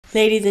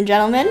Ladies and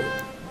gentlemen,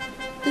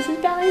 this is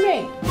Ballet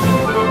Reign.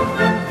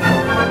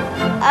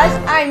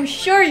 As I'm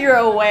sure you're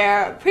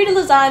aware, Prix de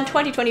Lausanne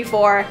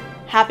 2024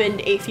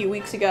 happened a few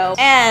weeks ago,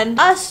 and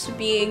us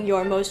being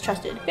your most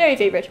trusted, very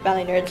favorite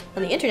ballet nerds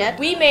on the internet,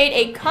 we made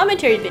a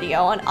commentary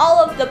video on all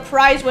of the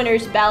prize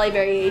winners' ballet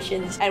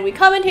variations, and we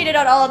commentated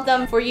on all of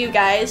them for you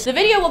guys. The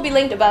video will be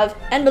linked above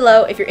and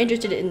below if you're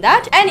interested in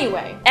that.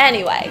 Anyway,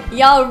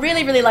 y'all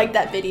really liked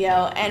that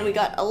video, and we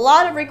got a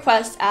lot of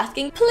requests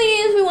asking,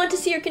 please, we want to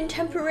see your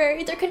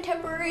contemporaries. Our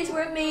contemporaries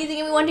were amazing,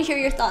 and we want to hear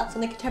your thoughts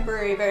on the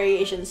contemporary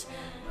variations.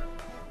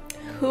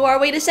 Who are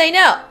we to say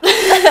no?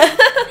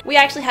 We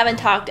actually haven't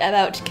talked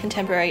about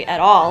contemporary at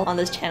all on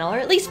this channel, or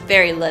at least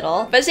very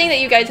little. But seeing that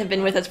you guys have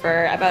been with us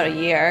for about a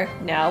year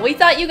now, we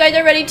thought you guys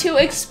are ready to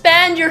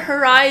expand your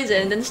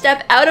horizons and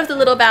step out of the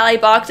little ballet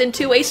box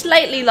into a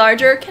slightly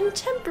larger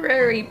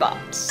contemporary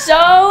box.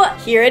 So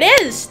here it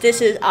is.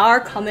 This is our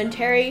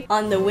commentary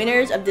on the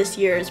winners of this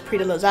year's Prix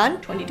de Lausanne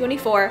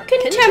 2024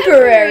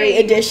 Contemporary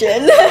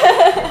Edition.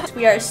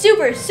 We are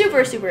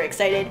super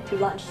excited to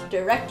launch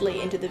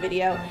directly into the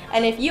video,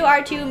 and if you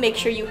are too, make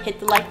sure you hit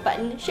the like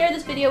button, share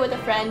this video with a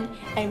friend,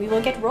 and we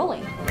will get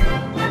rolling.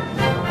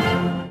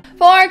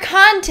 For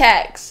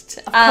context,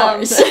 of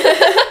course.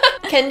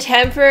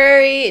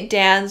 Contemporary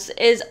dance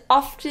is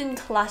often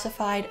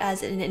classified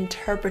as an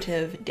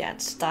interpretive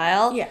dance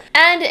style. Yeah.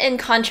 And in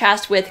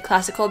contrast with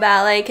classical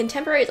ballet,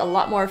 contemporary is a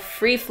lot more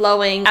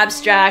free-flowing,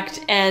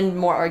 abstract, and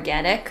more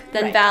organic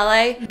than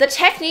ballet. The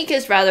technique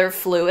is rather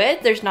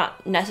fluid. There's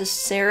not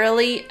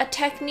necessarily a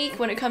technique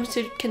when it comes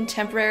to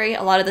contemporary.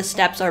 A lot of the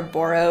steps are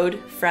borrowed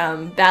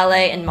from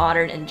ballet and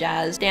modern and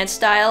jazz dance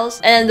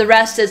styles. And the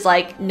rest is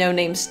like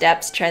no-name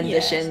steps,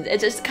 transitions.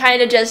 It's just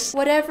kind of just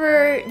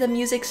whatever the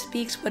music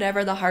speaks,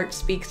 whatever the heart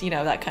speaks, you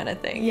know, that kind of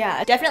thing.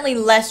 Yeah, definitely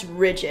less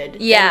rigid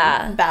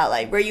than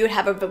ballet, where you would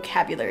have a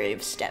vocabulary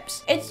of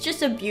steps. It's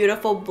just a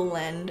beautiful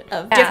blend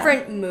of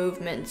different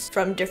movements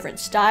from different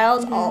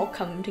styles all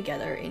come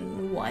together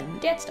in one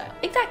dance style.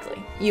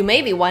 Exactly. You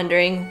may be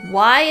wondering,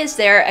 why is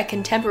there a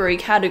contemporary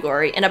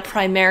category in a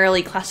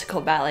primarily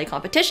classical ballet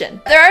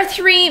competition? There are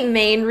three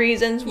main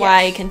reasons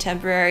why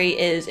contemporary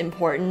is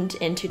important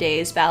in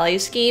today's ballet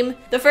scheme.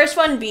 The first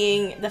one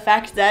being the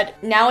fact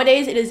that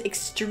nowadays it is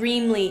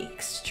extremely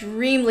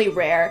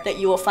rare that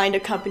you will find a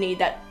company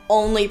that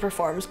only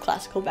performs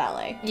classical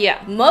ballet.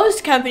 Yeah.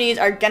 Most companies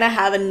are gonna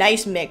have a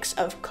nice mix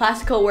of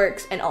classical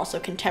works and also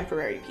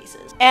contemporary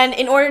pieces. And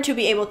in order to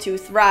be able to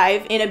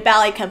thrive in a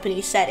ballet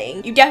company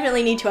setting, you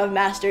definitely need to have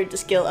mastered the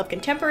skill of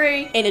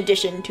contemporary in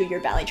addition to your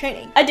ballet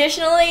training.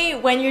 Additionally,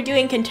 when you're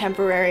doing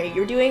contemporary,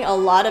 you're doing a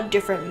lot of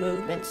different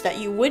movements that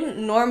you wouldn't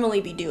normally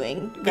be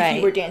doing if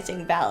you were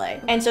dancing ballet.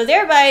 And so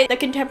thereby, the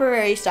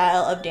contemporary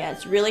style of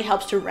dance really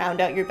helps to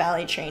round out your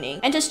ballet training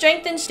and to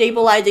strengthen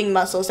stabilizing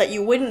muscles that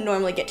you wouldn't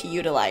normally get to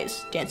utilize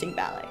dancing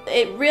ballet.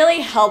 It really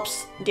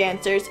helps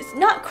dancers, it's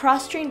not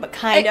cross-trained, but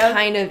kind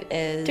of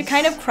is. To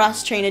kind of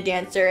cross-train a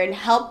dancer and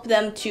help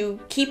them to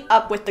keep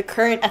up with the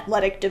current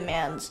athletic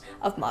demands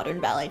of modern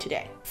ballet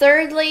today.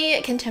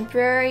 Thirdly,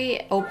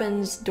 contemporary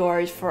opens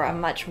doors for a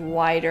much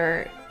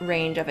wider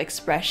range of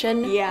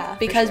expression. Yeah,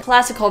 because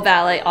classical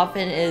ballet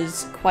often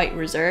is quite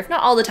reserved.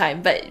 Not all the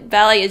time, but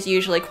ballet is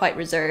usually quite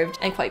reserved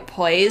and quite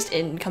poised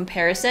in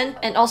comparison.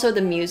 And also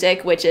the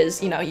music, which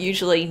is, you know,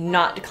 usually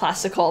not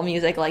classical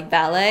music like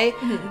ballet.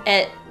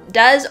 It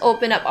does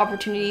open up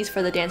opportunities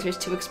for the dancers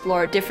to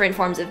explore different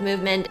forms of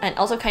movement and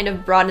also kind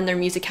of broaden their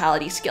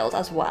musicality skills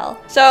as well.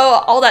 So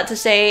all that to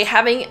say,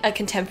 having a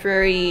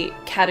contemporary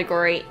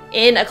category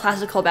in a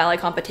classical ballet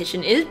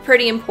competition is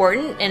pretty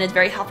important, and it's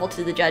very helpful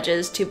to the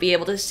judges to be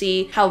able to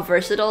see how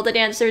versatile the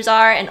dancers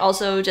are and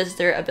also just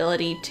their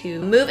ability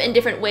to move in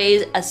different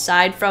ways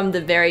aside from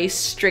the very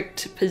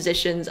strict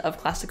positions of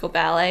classical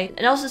ballet,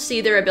 and also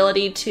see their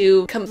ability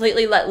to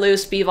completely let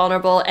loose, be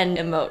vulnerable, and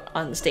emote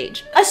on the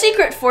stage. A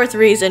secret fourth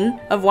reason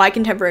of why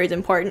contemporary is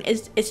important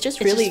is it's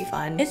just really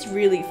fun. It's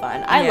really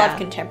fun. I love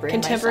contemporary.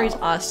 Contemporary's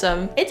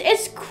awesome.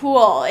 It's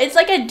cool. It's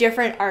like a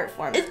different art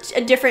form. It's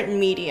a different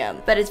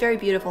medium, but it's very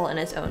beautiful in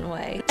its own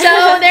way.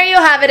 So there you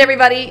have it,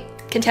 everybody.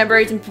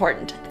 Contemporary is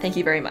important. Thank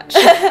you very much.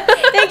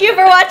 Thank you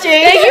for watching.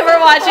 Thank you for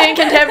watching.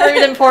 Contemporary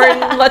is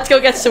important. Let's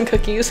go get some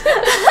cookies.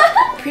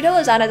 Prix de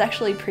Lausanne is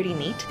actually pretty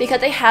neat because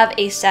they have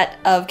a set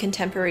of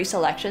contemporary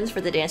selections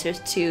for the dancers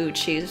to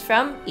choose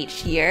from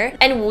each year.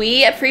 And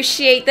we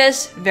appreciate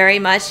this very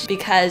much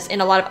because in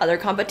a lot of other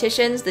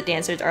competitions, the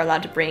dancers are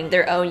allowed to bring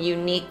their own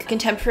unique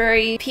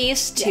contemporary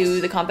piece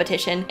to the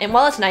competition. And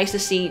while it's nice to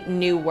see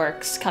new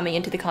works coming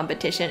into the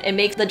competition, it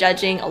makes the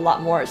judging a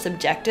lot more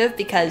subjective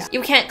because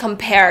you can't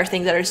compare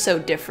things that are so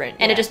different,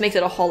 and it just makes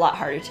it a whole lot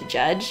harder to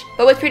judge.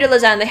 But with Prix de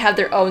Lausanne, they have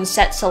their own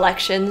set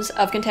selections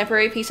of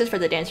contemporary pieces for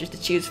the dancers to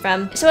choose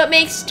from, so it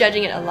makes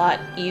judging it a lot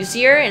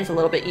easier, and it's a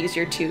little bit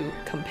easier to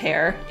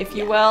compare, if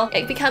you will.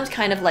 It becomes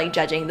kind of like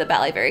judging the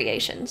ballet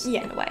variations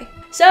in a way.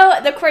 So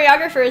the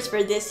choreographers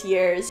for this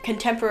year's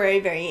contemporary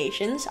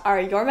variations are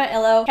Jorma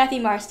Illo, Kathy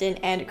Marston,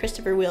 and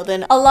Christopher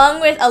Wheeldon, along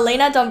with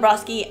Elena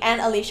Dombrowski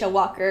and Alicia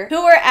Walker,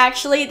 who were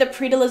actually the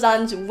Prix de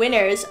Lausanne's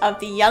winners of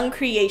the Young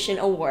Creation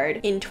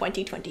Award in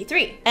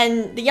 2023.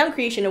 And the Young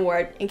Creation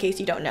Award, in case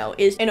you don't know,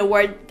 is an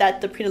award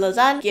that the Prix de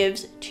Lausanne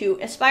gives to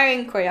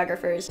aspiring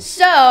choreographers.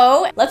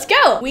 So let's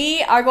go!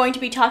 We are going to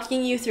be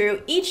talking you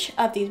through each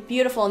of these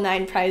beautiful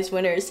 9 prize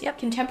winners'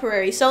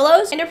 contemporary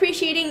solos and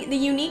appreciating the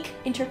unique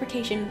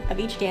interpretation of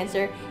each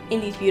dancer in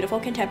these beautiful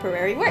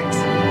contemporary works.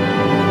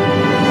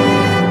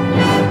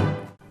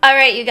 All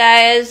right, you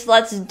guys,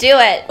 let's do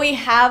it. We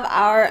have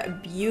our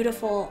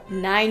beautiful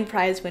 9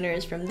 prize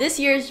winners from this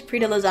year's Prix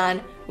de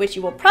Lausanne, which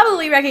you will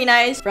probably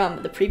recognize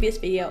from the previous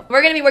video.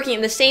 We're gonna be working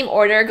in the same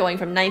order, going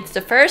from 9th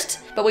to 1st,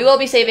 but we will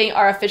be saving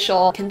our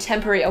official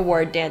contemporary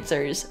award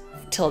dancers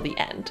till the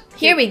end.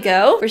 Here we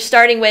go. We're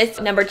starting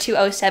with number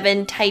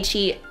 207,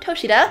 Taichi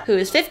Toshida, who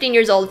is 15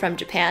 years old from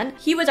Japan.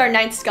 He was our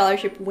 9th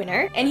scholarship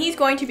winner, and he's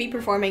going to be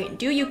performing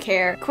Do You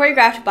Care,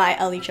 choreographed by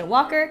Alicia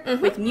Walker,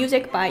 with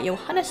music by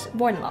Johannes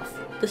Bornloff.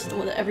 This is the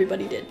one that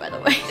everybody did, by the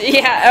way.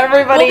 Yeah,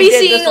 everybody We'll be did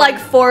seeing this like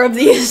 4 of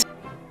these.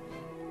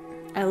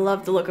 I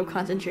love the look of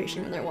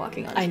concentration when they're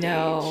walking on stage. I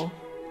know.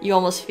 You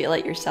almost feel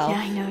it yourself.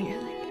 Yeah, I know,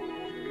 you're like...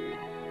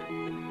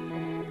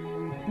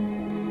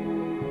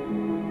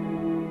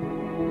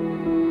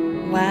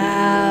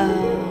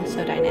 Wow,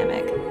 so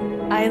dynamic.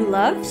 I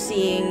love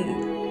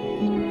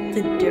seeing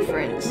the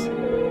difference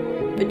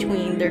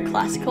between their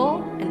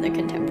classical and the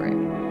contemporary.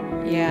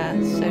 Yeah,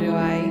 so do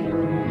I.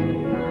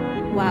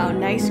 Wow,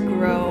 nice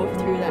grove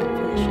through that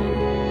position.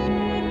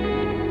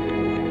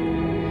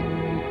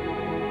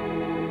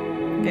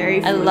 Very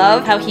fluid. I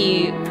love how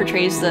he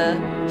portrays the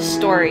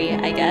story,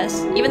 I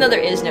guess. Even though there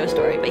is no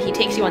story, but he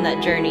takes you on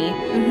that journey.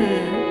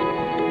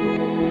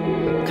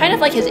 Kind of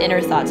like his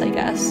inner thoughts, I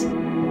guess.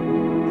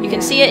 You can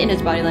see it in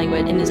his body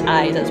language, in his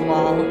eyes as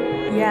well.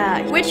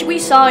 Yeah, which we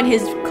saw in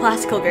his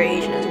classical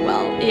variation as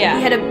well. Yeah.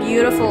 He had a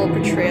beautiful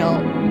portrayal,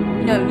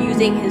 you know,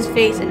 using his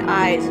face and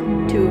eyes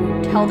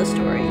to tell the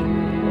story.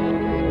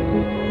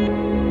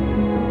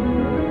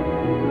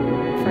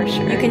 For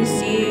sure. You can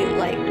see,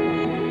 like,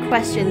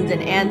 questions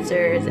and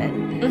answers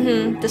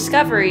and...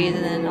 discoveries,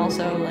 and then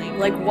also,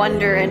 like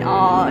wonder and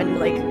awe and,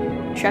 like,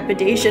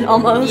 trepidation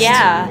almost.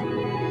 Yeah.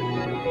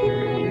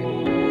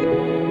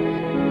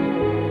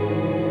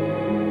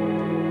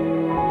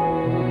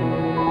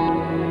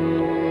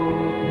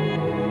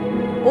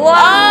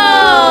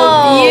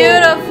 Wow!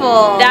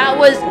 Beautiful!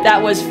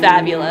 That was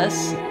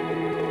fabulous.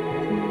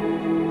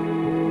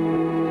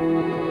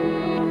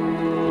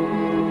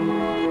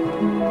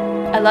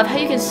 I love how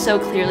you can so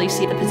clearly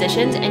see the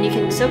positions, and you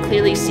can so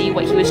clearly see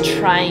what he was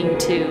trying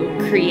to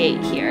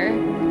create here.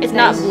 It's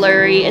not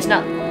blurry, it's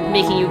not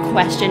making you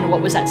question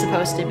what was that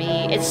supposed to be.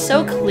 It's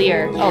so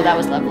clear. Yeah. Oh, that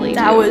was lovely.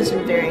 That was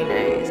very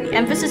nice. The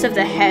emphasis of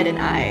the head and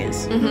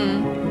eyes.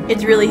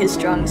 It's really his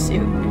strong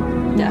suit.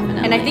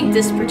 Definitely. And I think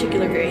this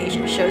particular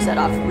variation shows that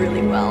off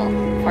really well.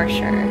 For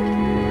sure.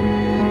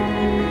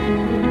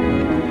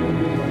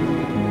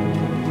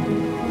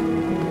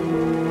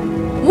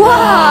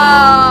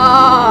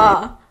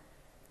 Wow!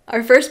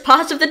 Our first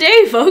pause of the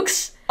day,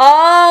 folks.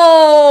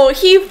 Oh,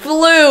 he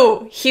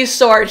flew. He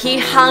soared. He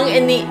hung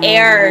in the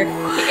air.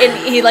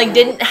 And he like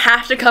didn't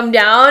have to come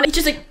down. He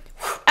just like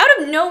out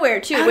of nowhere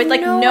too, with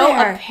like no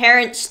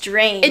apparent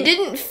strain. It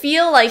didn't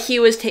feel like he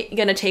was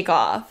gonna take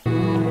off.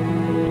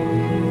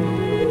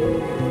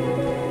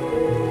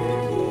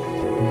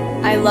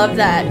 I love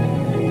that.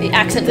 The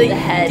accent of the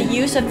head. The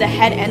use of the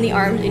head and the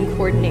arms in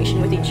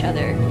coordination with each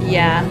other.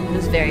 Yeah, it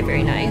was very,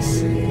 very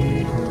nice.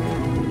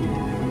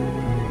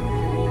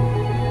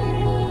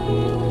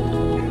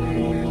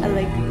 I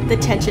like the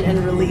tension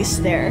and release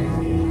there.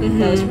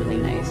 That was really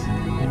nice.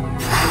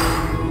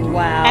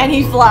 Wow. And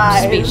he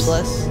flies.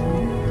 Speechless.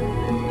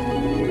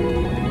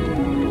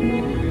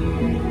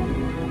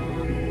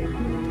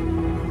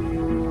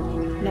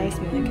 Nice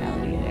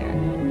musicality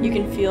there. You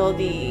can feel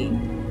the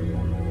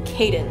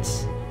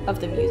cadence of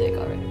the music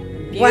already.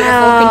 Beautiful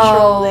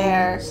control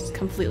there. It's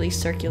completely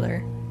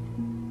circular.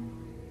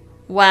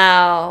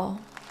 Wow.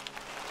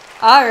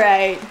 All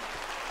right.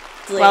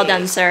 Well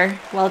done, sir.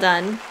 Well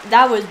done.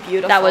 That was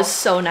beautiful. That was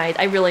so nice.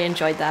 I really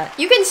enjoyed that.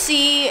 You can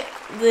see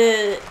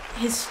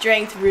his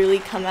strength really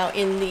come out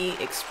in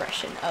the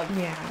expression of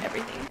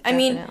everything. Definitely. I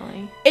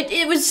mean,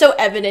 it was so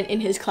evident in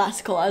his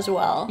classical as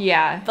well.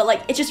 Yeah. But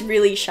like, it just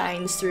really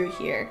shines through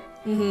here.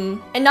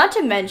 And not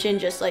to mention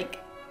just like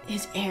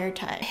his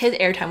airtime. His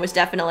airtime was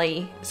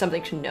definitely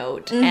something to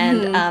note.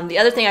 And the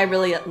other thing I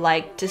really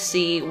liked to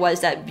see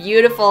was that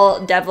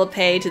beautiful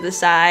développé to the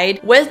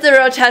side with the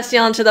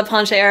rotation to the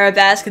penché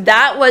arabesque.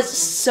 That was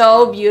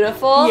so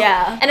beautiful.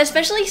 Yeah. And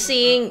especially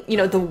seeing, you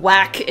know, the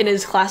whack in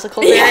his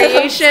classical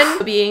variation.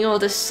 Being able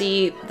to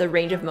see the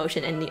range of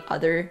motion in the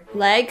other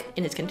leg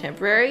in his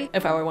contemporary.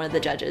 If I were one of the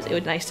judges, it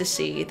would be nice to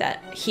see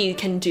that he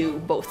can do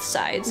both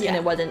sides. And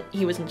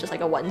he wasn't just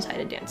like a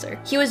one-sided dancer.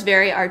 He was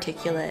very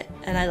articulate,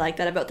 and I like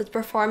that about about this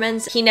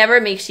performance. He never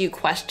makes you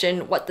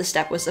question what the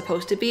step was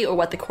supposed to be or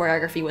what the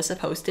choreography was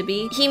supposed to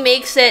be. He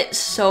makes it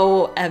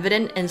so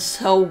evident and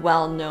so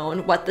well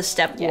known what the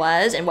step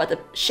was and what the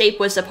shape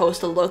was supposed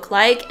to look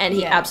like, and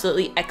he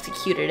absolutely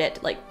executed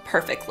it like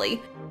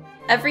perfectly.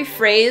 Every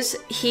phrase,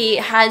 he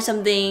had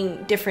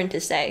something different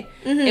to say.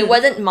 It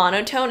wasn't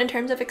monotone in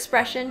terms of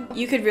expression.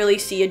 You could really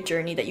see a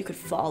journey that you could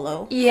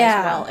follow as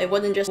well. It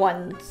wasn't just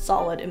one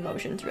solid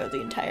emotion throughout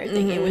the entire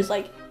thing. It was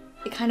like,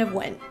 it kind of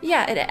went.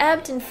 Yeah, it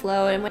ebbed and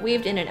flowed and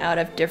weaved in and out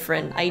of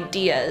different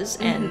ideas,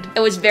 and it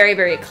was very,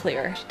 very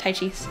clear.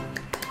 Taichi,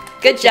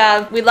 good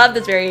job. We love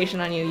this variation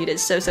on you. You did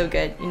so, so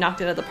good. You knocked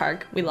it out of the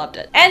park. We loved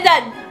it. And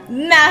that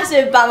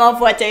massive bama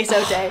fuerte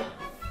sote.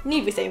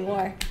 Need we say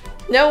more?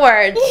 No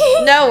words.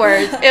 No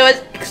words. It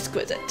was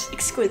exquisite.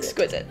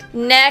 Exquisite.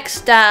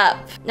 Next up,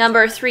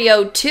 number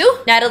 302,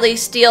 Natalie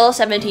Steele,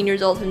 17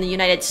 years old, from the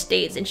United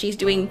States, and she's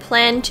doing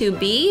Plan to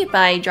Be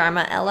by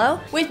Jarma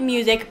Elo. With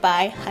music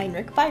by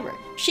Heinrich Byron.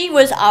 She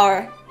was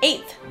our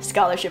 8th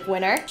scholarship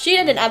winner. She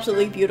did an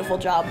absolutely beautiful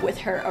job with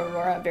her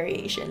Aurora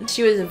variation.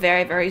 She was a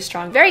very, very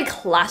strong, very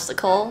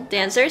classical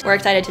dancer. We're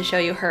excited to show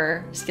you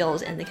her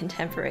skills in the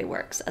contemporary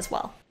works as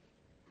well.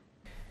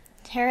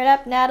 Tear it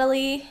up,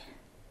 Natalie.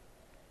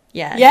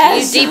 Yeah.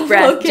 Yes. Deep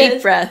breath. Focus.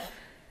 Deep breath.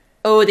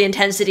 Oh, the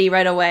intensity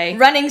right away.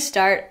 Running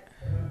start.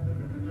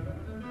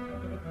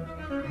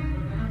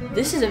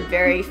 This is a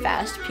very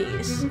fast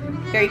piece.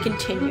 Very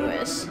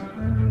continuous.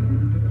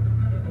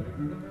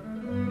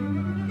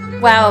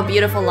 Wow,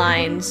 beautiful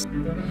lines.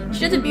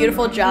 She does a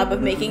beautiful job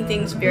of making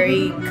things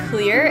very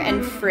clear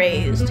and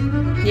phrased.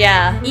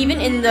 Yeah.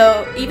 Even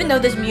though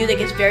this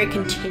music is very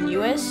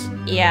continuous,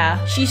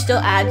 Yeah. she still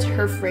adds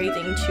her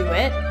phrasing to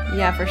it.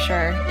 Yeah, for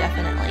sure.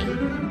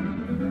 Definitely.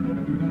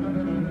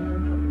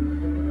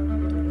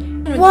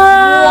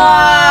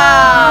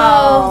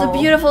 Wow! The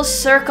beautiful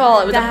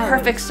circle. It was That a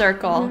perfect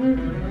circle.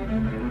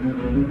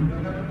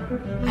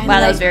 I Wow,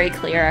 that was very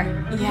clear.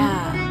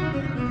 Yeah.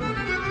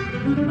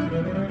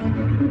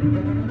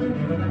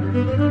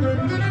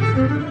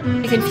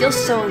 It can feel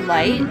so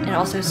light and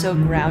also so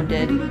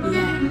grounded.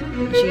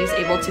 Yeah. She's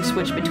able to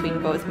switch between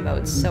both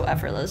modes so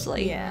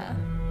effortlessly. Yeah.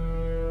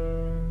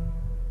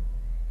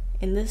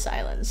 In the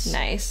silence.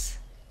 Nice.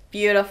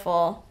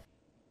 Beautiful.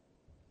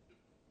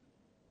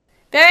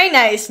 Very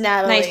nice,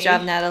 Natalie. Nice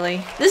job,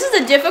 Natalie. This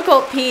is a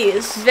difficult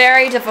piece.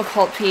 Very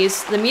difficult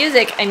piece. The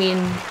music, I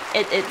mean,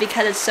 it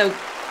because it's so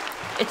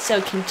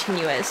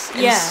continuous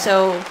and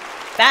so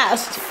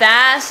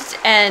fast,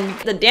 and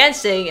the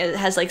dancing, it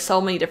has like so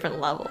many different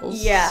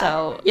levels. Yeah.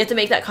 So you have to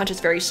make that conscious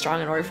very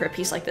strong in order for a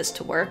piece like this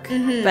to work.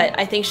 But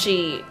I think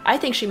she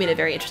made it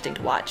very interesting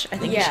to watch. I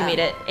think she made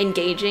it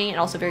engaging and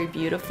also very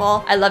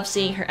beautiful. I love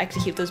seeing her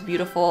execute those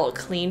beautiful,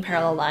 clean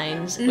parallel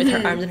lines with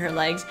her arms and her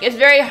legs. It's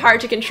very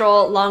hard to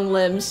control long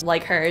limbs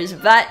like hers,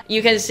 but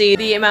you can see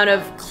the amount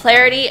of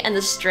clarity and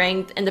the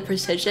strength and the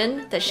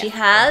precision that she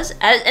has,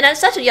 and at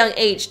such a young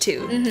age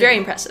too. Very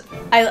impressive.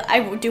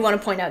 I do want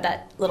to point out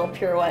that little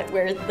pirouette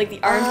where like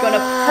the arms go in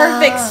a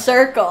perfect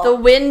circle. The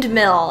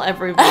windmill,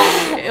 everybody.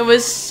 It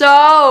was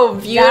so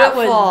beautiful. That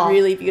was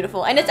really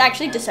beautiful. And it's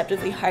actually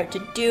deceptively hard to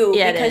do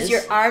because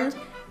your arms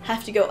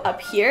have to go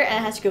up here and it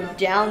has to go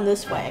down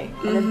this way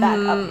and then back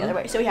up the other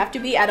way. So we have to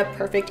be at a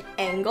perfect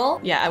angle.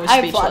 Yeah, I was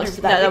applaud her speechless.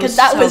 for that because was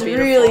that so was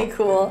beautiful. really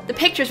cool. The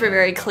pictures were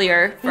very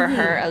clear for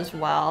her as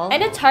well.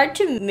 And it's hard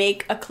to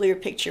make a clear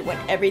picture when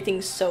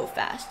everything's so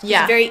fast.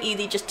 Yeah. It's very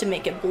easy just to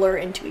make it blur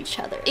into each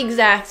other.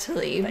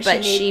 Exactly.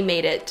 But she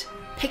made it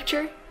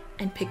picture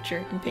and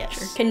picture and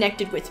picture. Yes.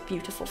 Connected with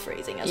beautiful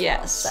phrasing as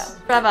well. So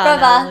Brava,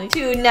 brava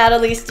to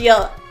Natalie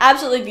Steele.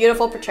 Absolutely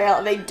beautiful portrayal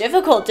of a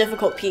difficult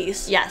Yes.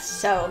 piece.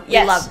 So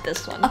We loved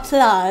this one.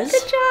 Applause.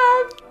 Good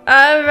job.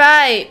 All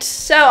right,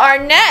 so our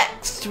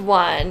next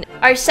one,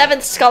 our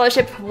 7th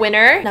scholarship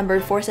winner, number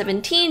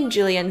 417,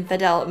 Juliann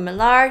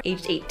Fedele-Malard,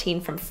 aged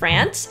 18, from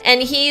France.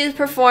 And he's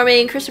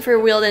performing Christopher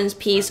Wheeldon's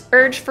piece,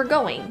 Urge for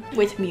Going.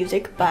 With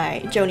music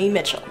by Joni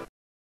Mitchell.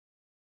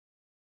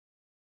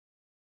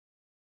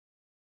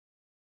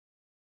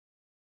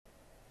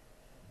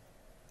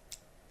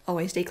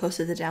 Always stay close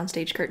to the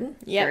downstage curtain.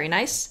 Yep. Very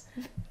nice.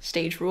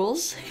 Stage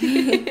rules.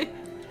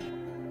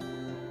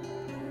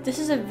 This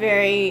is a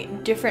very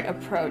different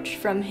approach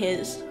from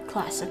his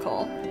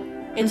classical.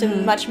 It's a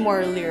much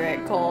more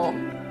lyrical,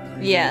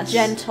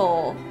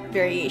 gentle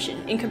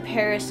variation in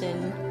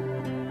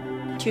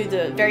comparison to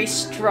the very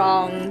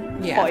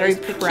strong, very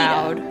poised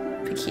proud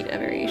Paquita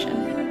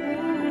variation.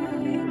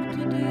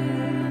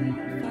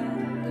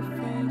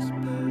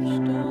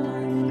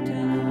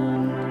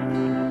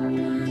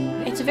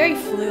 It's a very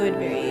fluid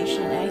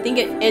variation. I think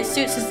it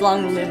suits his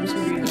long limbs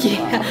really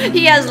well.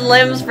 He has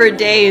limbs for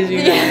days,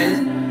 you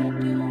guys.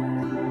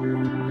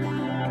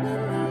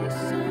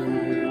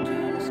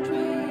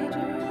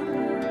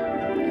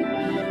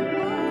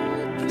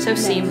 So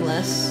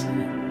seamless.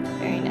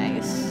 Very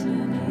nice.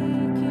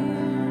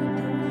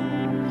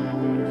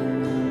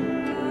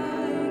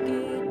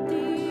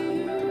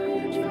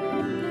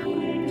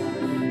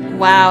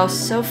 Wow,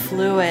 so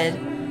fluid.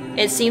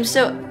 It seems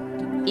so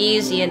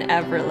easy and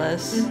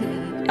effortless.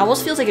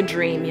 almost feels like a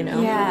dream, you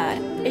know? Yeah,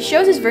 it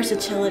shows his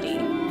versatility.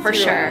 For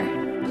sure.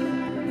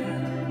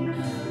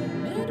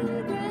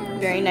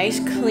 Very nice,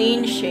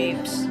 clean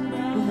shapes,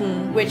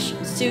 which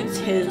suits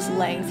his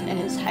length and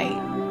his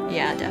height.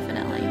 Yeah,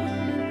 definitely.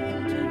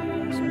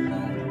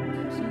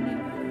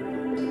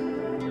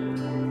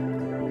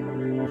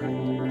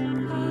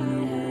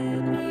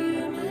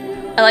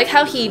 I like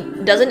how he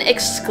doesn't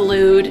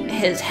exclude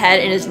his head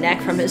and his neck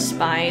from his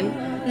spine.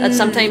 That's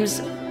sometimes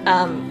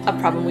a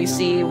problem we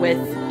see with,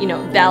 you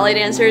know, ballet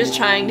dancers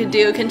trying to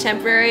do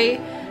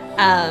contemporary.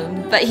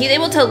 But he's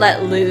able to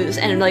let loose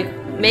and like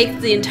make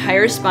the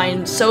entire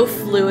spine so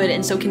fluid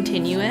and so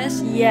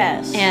continuous.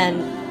 Yes.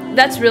 And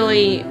that's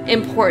really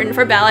important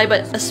for ballet,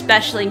 but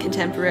especially in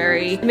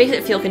contemporary. It makes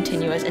it feel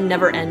continuous and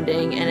never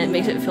ending, and it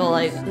makes it feel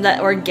like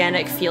that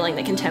organic feeling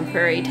that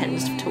contemporary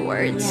tends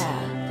towards.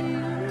 Yeah.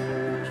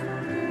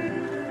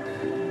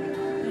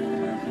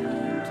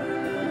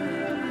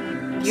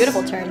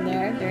 Beautiful turn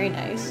there, very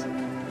nice.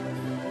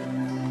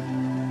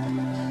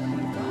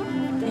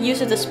 The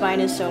use of the spine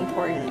is so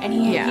important, and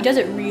he does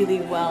it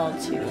really well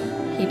too.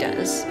 He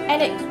does.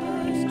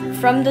 And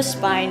from the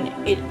spine,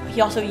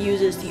 he also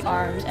uses the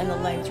arms and the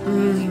legs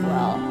really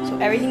well. So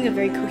everything's a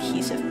very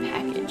cohesive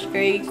package,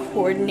 very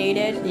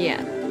coordinated.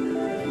 Yeah.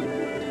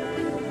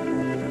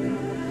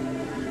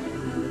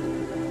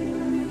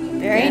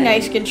 Very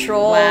nice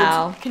control.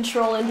 Wow.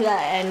 Control into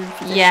that end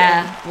position.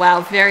 Yeah.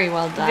 Wow, very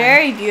well done.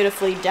 Very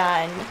beautifully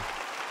done.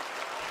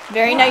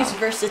 Very nice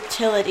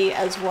versatility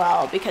as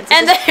well, because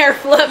and the hair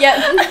flip.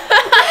 Yep.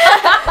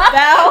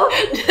 Bow.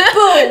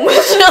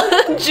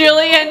 Boom.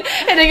 Julian,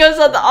 and he goes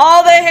on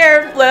all the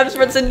hair flips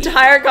for this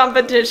entire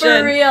competition.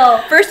 For real.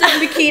 First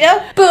is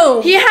Nikita.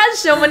 Boom. He has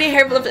so many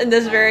hair flips in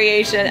this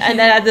variation, and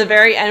then at the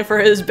very end for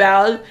his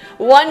bows,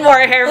 one more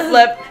hair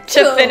flip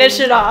to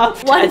finish it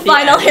off. One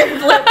final hair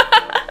flip.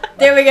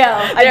 There we go.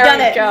 I've done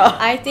it. Go.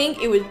 I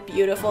think it was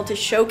beautiful to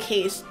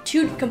showcase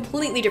two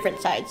completely different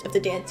sides of the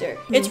dancer.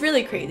 It's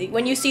really crazy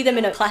when you see them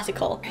in a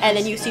classical and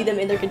then you see them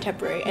in their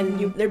contemporary,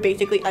 and they're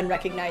basically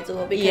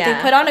unrecognizable because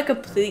they put on a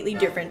completely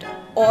different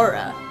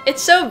aura.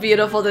 It's so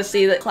beautiful to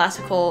see the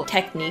classical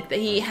technique that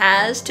he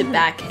has to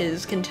back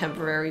his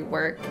contemporary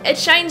work. It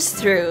shines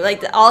through.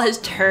 Like all his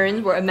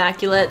turns were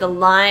immaculate. The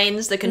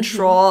lines, the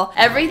control,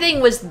 everything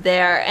was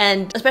there.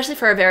 And especially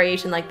for a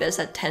variation like this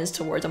that tends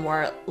towards a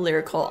more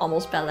lyrical,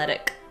 almost balletic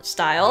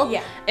style.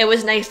 Yeah. It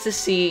was nice to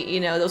see, you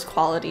know, those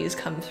qualities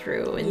come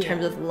through in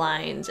terms of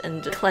lines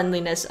and the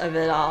cleanliness of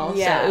it all.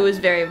 Yeah. So it was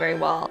very, very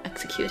well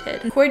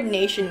executed.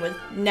 Coordination was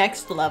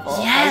next level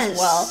as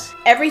well.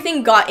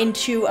 Everything got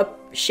into a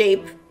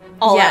shape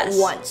all at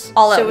once.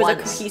 All so at it was once.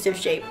 a cohesive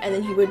shape, and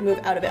then he would move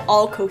out of it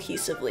all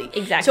cohesively.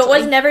 Exactly. So it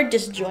was never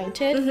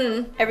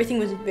disjointed. Everything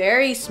was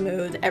very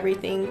smooth.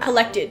 Everything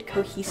collected,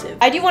 cohesive.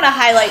 I do want to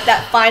highlight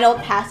that final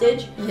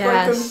passage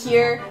going from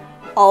here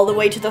all the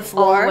way to the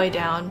floor. All the way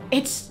down.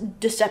 It's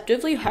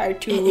deceptively hard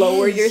to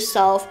lower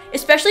yourself,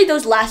 especially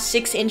those last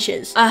 6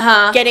 inches.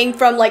 Getting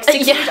from like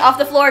 6 inches off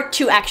the floor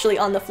to actually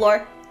on the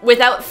floor.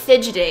 Without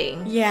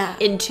fidgeting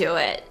into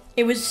it.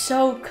 It was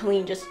so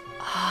clean, just...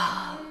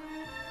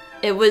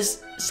 It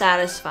was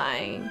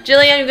satisfying.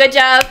 Juliann, good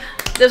job.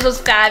 This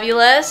was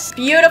fabulous.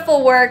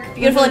 Beautiful work,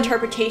 beautiful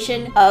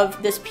interpretation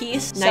of this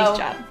piece. Nice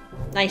job.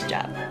 Nice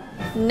job.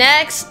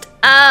 Next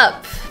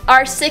up,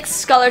 our 6th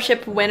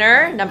scholarship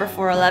winner, number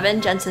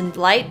 411, Jenson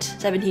Blight,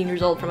 17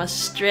 years old from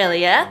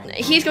Australia.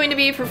 He's going to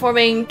be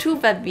performing Tout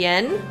va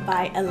bien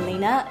by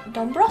Elena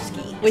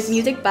Dombrowski, with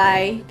music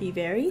by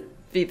Viveri.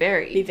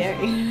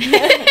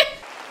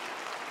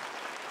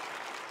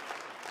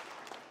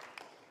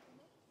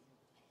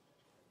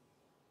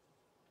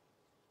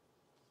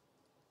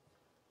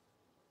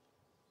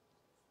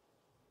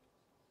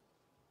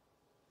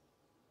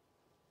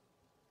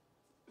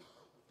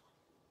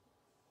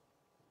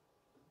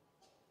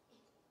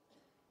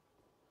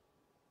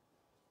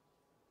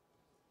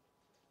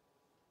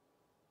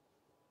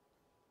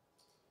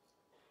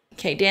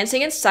 Okay,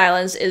 dancing in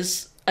silence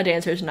is a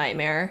dancer's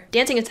nightmare.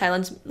 Dancing in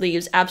silence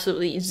leaves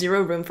absolutely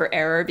zero room for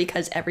error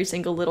because every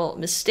single little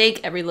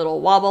mistake, every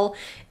little wobble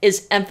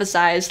is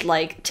emphasized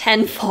like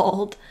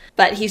tenfold.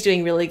 But he's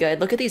doing really good.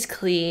 Look at these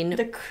clean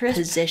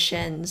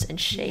positions and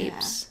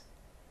shapes. Yeah.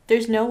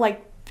 There's no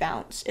like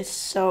bounce. It's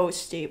so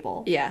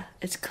stable. Yeah,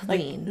 it's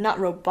clean. Like, not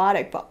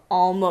robotic, but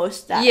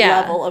almost that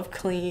level of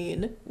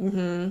clean.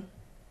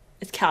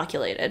 It's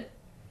calculated.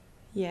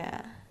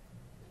 Yeah.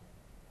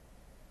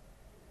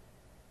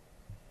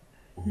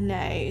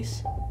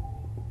 Nice.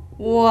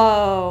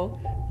 Whoa.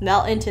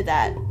 Melt into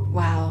that.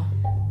 Wow.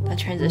 That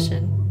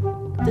transition.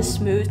 The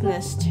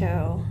smoothness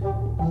too.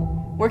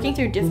 Working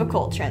through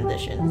difficult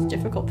transitions,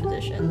 difficult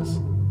positions.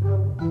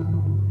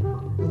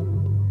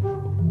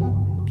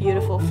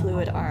 Beautiful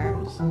fluid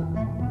arms.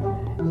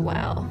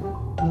 Wow.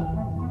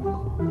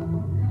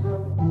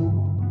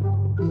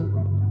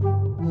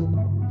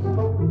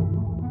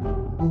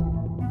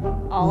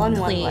 All on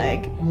one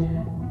leg.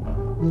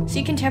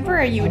 See,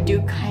 contemporary, you would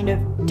do kind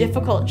of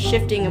difficult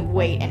shifting of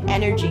weight and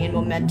energy and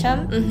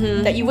momentum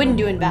that you wouldn't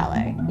do in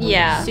ballet.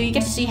 Yeah. So you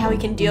get to see how he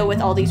can deal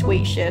with all these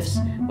weight shifts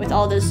with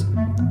all this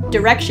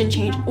direction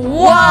change.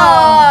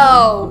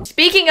 Whoa!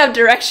 Speaking of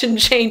direction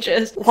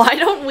changes, why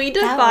don't we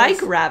defy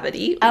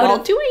gravity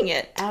while doing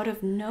it? Out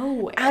of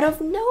nowhere. Out of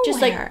nowhere.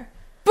 Just like,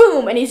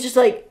 boom! And he's just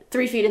like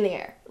 3 feet in the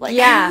air. Like,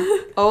 yeah.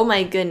 Oh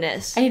my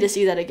goodness. I need to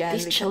see that again.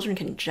 These children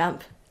can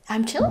jump.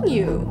 I'm telling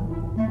you.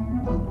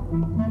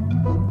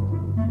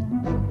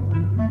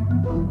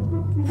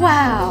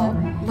 Wow.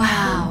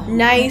 Wow.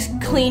 Nice,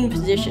 clean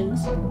positions.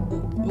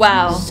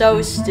 Wow.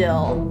 So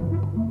still.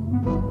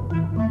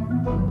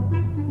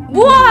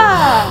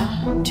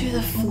 Wow! To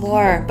the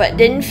floor, but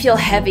didn't feel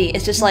heavy.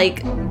 It's just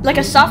like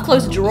a soft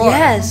closed drawer.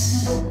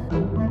 Yes.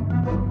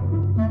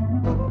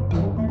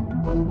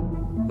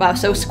 Wow,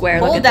 so square.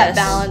 Hold Look at that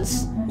this.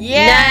 balance.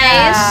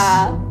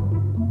 Yeah.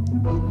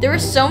 Nice. There were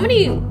so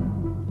many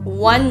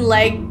one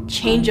leg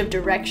change of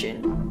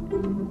direction.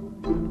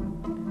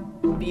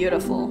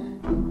 Beautiful.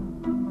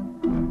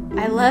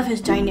 I love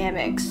his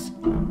dynamics.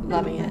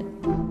 Loving it.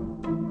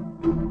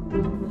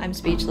 I'm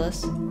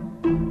speechless.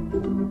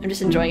 I'm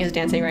just enjoying his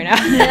dancing right now.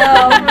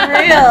 No, for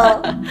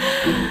real.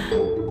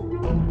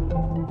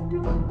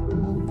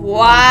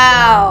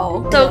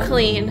 Wow. So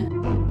clean.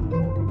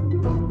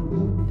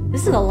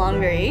 This is a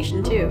long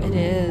variation too. It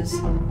is.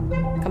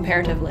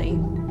 Comparatively.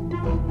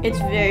 It's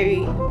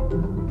very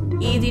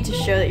easy to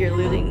show that you're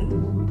losing,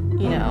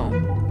 you know,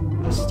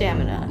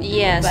 stamina.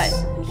 Yes.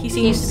 But he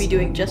seems to be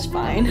doing just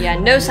fine. Yeah,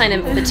 no sign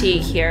of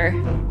fatigue here.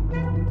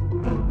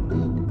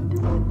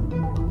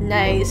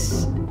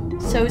 Nice.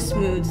 So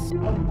smooth.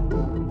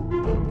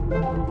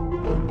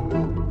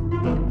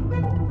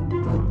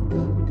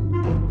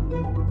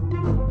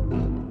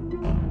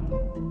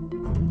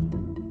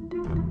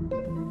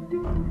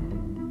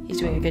 He's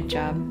doing a good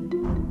job.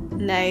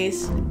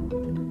 Nice.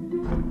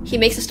 He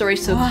makes the story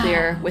so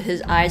clear with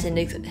his eyes and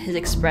his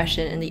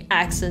expression and the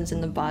accents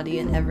in the body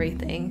and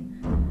everything.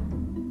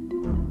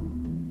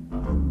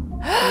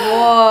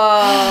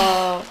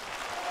 Whoa.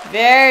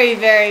 Very,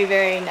 very,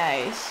 very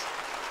nice.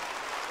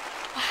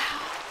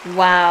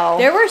 Wow.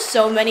 There were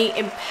so many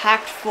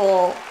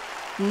impactful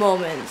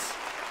moments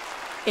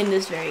in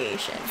this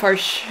variation. For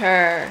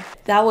sure.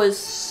 That was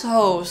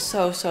so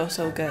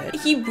good.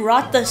 He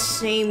brought the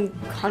same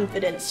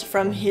confidence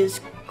from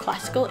his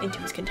classical into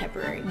his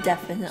contemporary.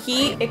 Definitely.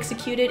 He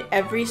executed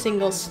every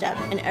single step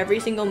and every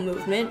single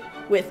movement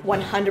with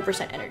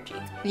 100% energy.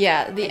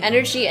 Yeah, the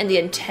energy and the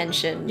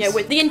intentions. Yeah,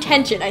 with the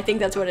intention, I think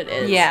that's what it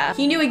is. Yeah.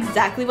 He knew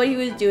exactly what he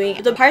was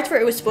doing. The parts where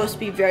it was supposed to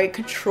be very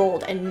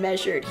controlled and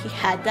measured, he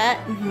had that.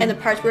 And the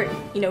parts where,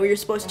 you know, you're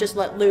supposed to just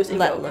let loose and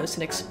let loose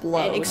and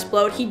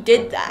explode. He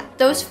did that.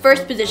 Those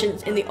first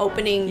positions in the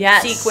opening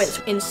sequence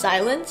in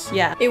silence,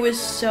 yeah, it was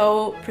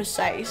so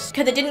precise.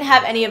 Because it didn't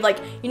have any of like,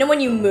 you know when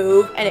you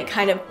move and it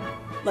kind of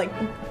like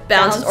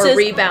bounces or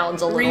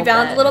rebounds a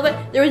little bit.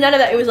 There was none of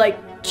that. It was like,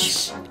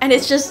 and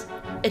it's just,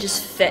 it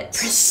just fits.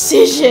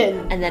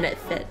 Precision. And then it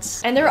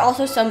fits. And there were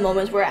also some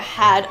moments where it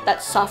had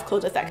that soft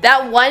close effect.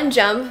 That one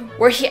jump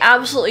where he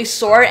absolutely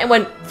soared and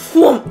went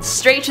whoom,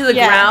 straight to the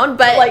ground,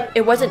 but like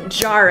it wasn't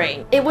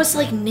jarring. It was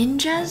like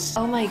ninjas.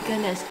 Oh my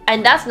goodness.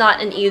 And that's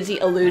not an easy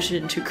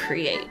illusion to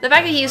create. The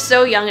fact that he's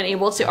so young and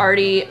able to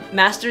already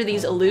master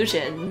these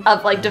illusions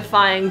of like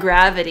defying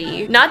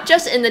gravity, not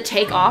just in the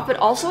takeoff, but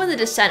also in the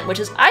descent,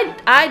 which is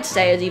I'd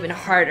say is even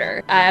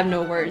harder. I have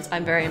no words.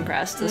 I'm very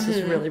impressed. This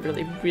is really,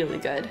 really, really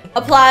good.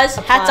 Applause.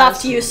 Hats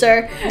off to you,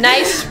 sir.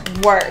 Nice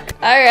work.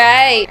 All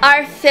right.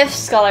 Our 5th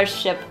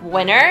scholarship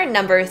winner,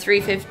 number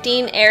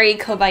 315, Airi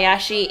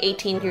Kobayashi,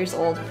 18 years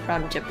old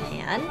from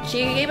Japan. She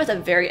gave us a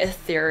very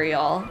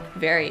ethereal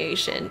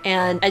variation.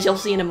 And as you'll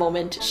see in a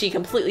moment, she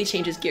completely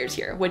changes gears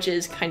here, which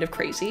is kind of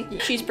crazy.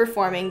 She's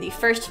performing the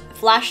first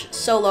Flash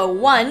Solo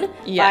 1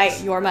 by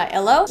Jorma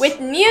Illo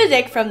with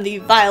music from the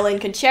Violin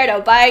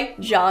Concerto by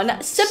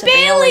João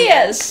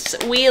Sibelius.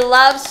 We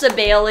love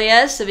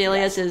Sibelius.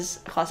 Sibelius is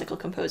a classical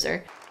composer.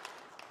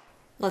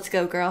 Let's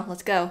go, girl.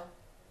 Let's go.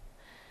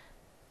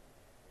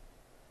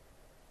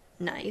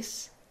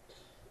 Nice.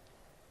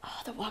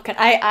 Oh, the walk-on.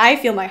 I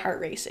feel my heart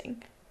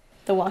racing.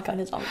 The walk-on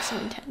is always so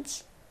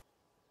intense.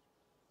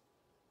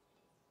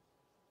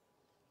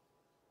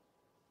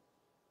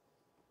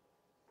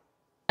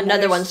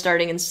 Another one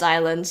starting in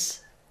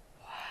silence.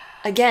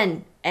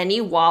 Again,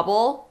 any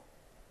wobble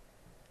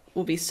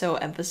will be so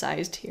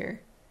emphasized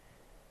here.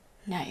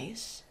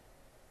 Nice.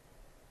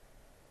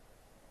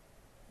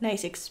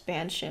 Nice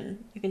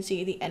expansion. You can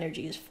see the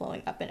energy is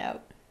flowing up and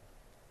out.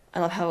 I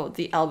love how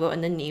the elbow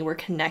and the knee were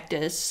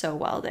connected so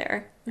well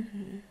there.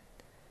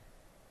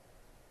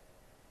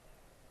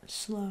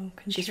 Slow,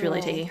 control. She's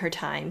really taking her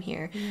time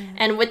here. Yeah.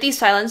 And with these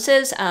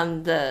silences,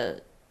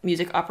 the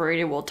music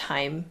operator will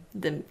time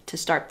them to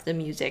start the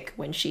music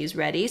when she's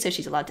ready, so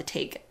she's allowed to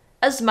take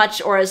as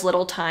much or as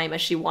little time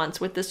as she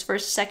wants with this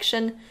first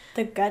section.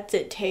 The guts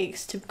it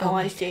takes to go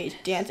on stage,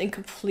 dance in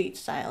complete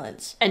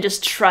silence. And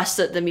just trust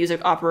that the music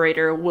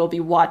operator will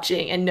be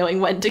watching and knowing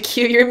when to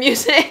cue your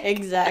music.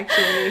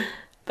 Exactly.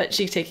 But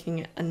she's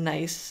taking a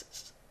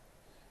nice,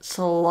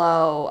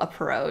 slow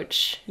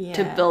approach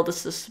to build the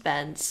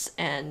suspense,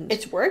 and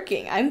it's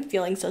working. I'm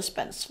feeling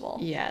suspenseful.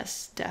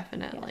 Yes,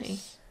 definitely.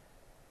 Yes.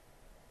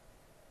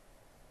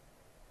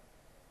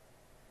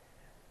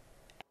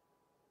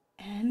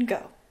 and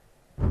go.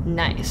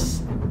 Nice.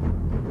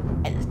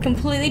 And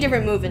completely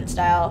different movement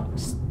style.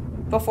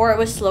 Before it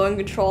was slow and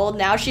controlled,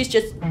 now she's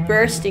just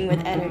bursting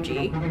with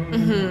energy.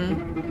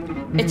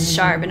 Mm-hmm. It's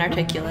sharp and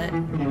articulate.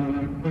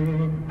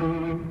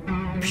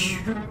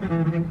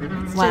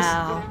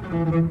 Wow.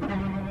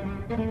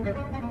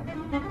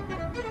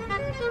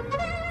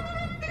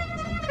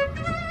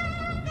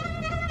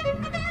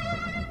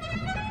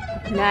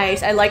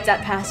 Nice, I like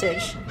that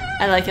passage.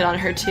 I like it on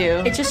her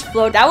too. It just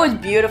flowed. That was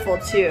beautiful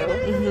too.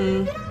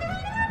 Mm-hmm.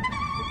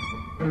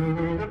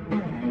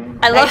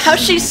 I love how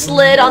she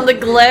slid on the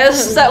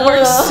glyphs. That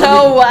worked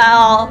so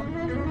well.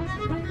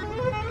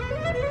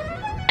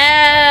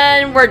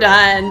 And we're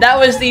done. That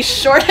was the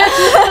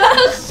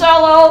shortest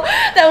solo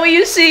that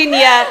we've seen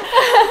yet.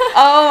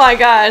 Oh my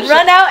gosh.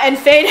 Run out and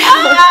fade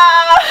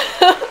out.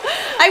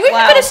 I wish we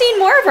could have seen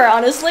more of her,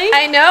 honestly.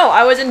 I know.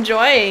 I was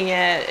enjoying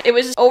it. It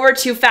was over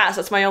too fast.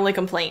 That's my only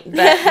complaint.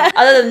 But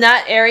other than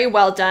that, Airi,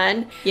 well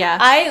done. Yeah.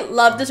 I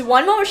love this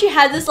one moment where she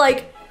had this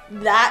like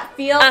that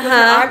feel with her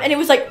arm, and it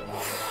was like.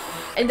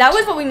 And that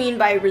was what we mean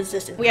by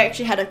resistance. We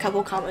actually had a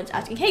couple comments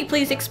asking, hey,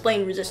 please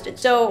explain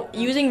resistance. So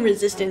using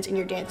resistance in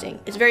your dancing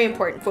is very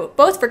important,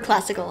 both for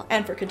classical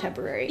and for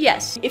contemporary.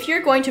 Yes. If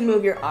you're going to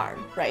move your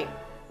arm, right?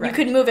 You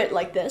could move it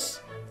like this,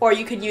 or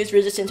you could use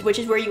resistance, which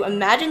is where you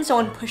imagine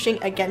someone pushing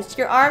against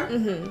your arm.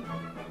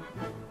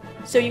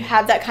 Mm-hmm. So you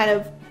have that kind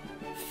of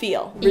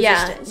feel,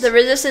 resistance. Yeah, the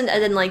resistance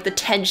as in like the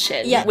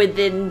tension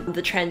within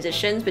the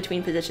transitions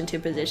between position to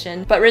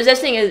position. But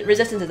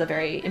resistance is a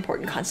very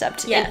important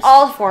concept in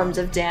all forms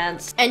of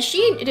dance. And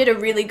she did a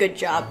really good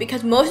job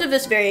because most of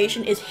this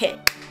variation is hit.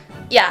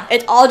 Yeah.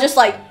 It's all just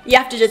like, you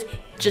have to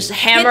just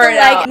hammer hit the it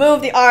leg, out.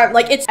 move the arm.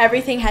 Like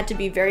everything had to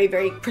be very,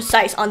 very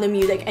precise on the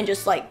music and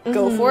just like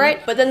go for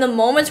it. But then the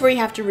moments where you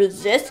have to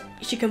resist,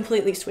 she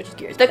completely switched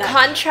gears. The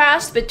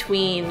contrast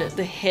between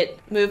the hit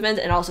movement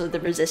and also the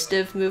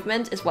resistive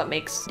movement is what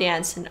makes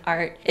dance an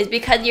art. Is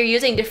because you're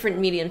using different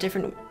mediums,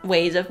 different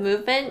ways of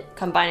movement,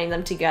 combining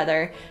them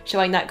together,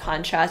 showing that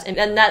contrast, and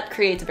then that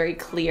creates a very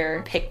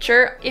clear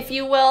picture, if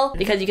you will,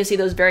 because you can see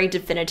those very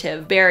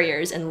definitive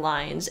barriers and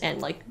lines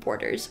and like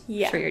borders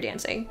for your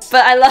dancing.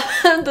 But I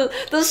love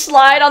the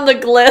slide on the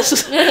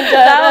glyphs.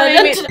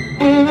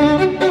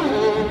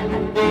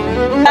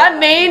 That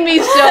made me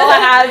so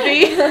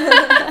happy.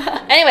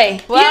 Anyway,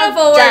 beautiful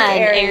well done,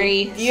 work,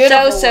 Airi.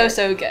 Beautiful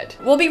So good.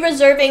 We'll be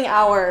reserving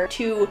our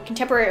 2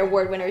 contemporary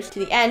award winners to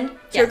the end.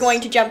 So we're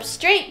going to jump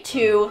straight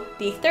to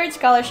the 3rd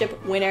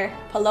scholarship winner,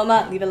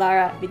 Paloma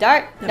Livellara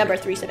Vidart, number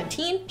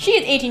 317. She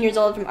is 18 years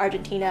old from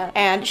Argentina,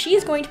 and she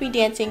is going to be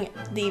dancing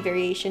the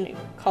variation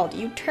called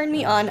You Turn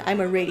Me On, I'm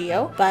a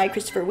Radio by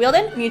Christopher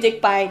Wheeldon,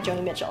 music by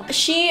Joni Mitchell.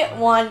 She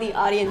won the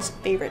audience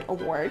favorite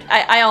award.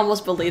 I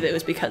almost believe it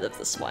was because of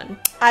this one.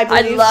 I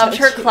loved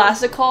her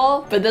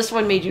classical, but this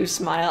one made you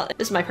smile.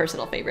 This is my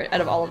personal favorite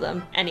out of all of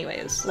them.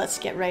 Anyways. Let's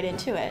get right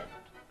into it.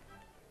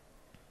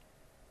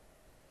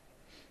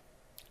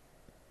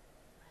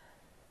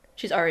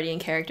 She's already in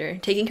character,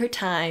 taking her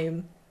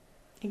time.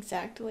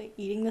 Exactly,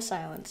 eating the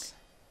silence.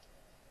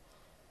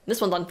 This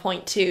one's on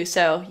point too,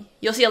 so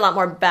you'll see a lot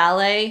more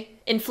ballet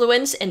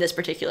influence in this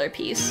particular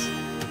piece.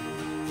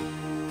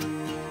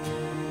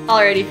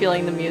 Already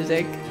feeling the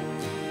music.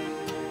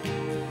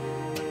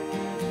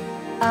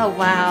 Oh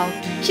wow.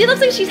 She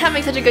looks like she's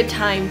having such a good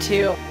time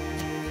too.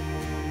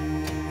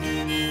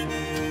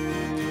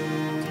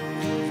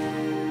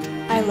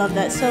 I love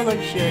that, so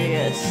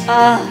luxurious.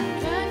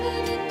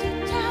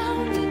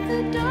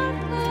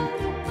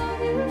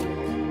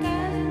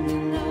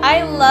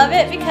 I love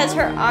it because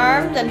her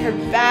arms and her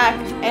back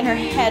and her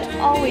head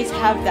always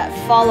have that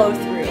follow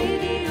through.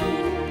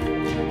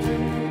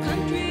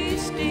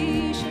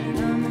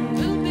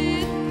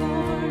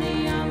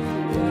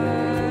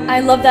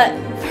 I love that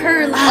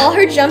all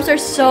her jumps are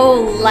so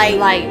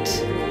light.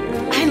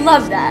 I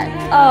love that.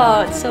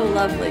 Oh, it's so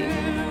lovely.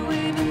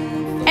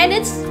 And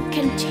it's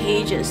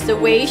contagious, the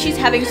way she's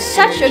having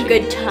such a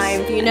good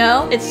time, you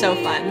know? It's so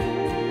fun.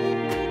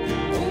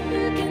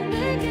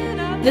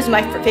 This is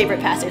my favorite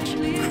passage.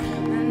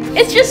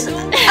 It's just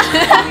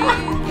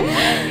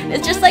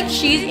it's just like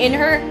she's in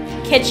her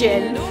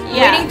kitchen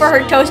waiting for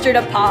her toaster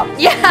to pop.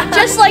 Yeah.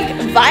 Just like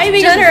vibing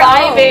just on her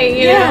vibing, own.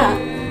 you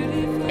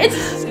know?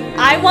 It's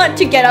I want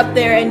to get up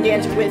there and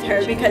dance with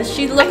her because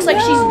she looks like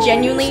she's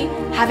genuinely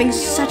having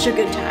such a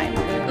good time.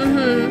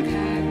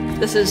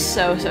 This is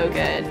so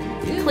good.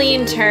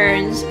 Clean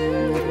turns.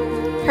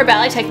 Her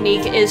ballet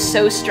technique is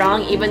so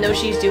strong even though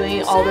she's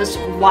doing all this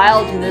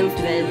wild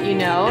movement, you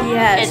know?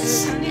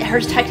 Yes. Her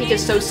technique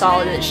is so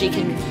solid that she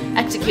can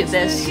execute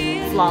this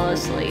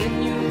flawlessly.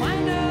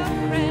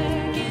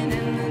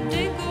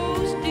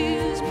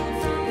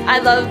 I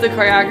love the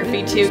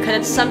choreography too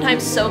because it's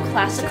sometimes so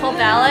classical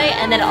ballet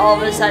and then all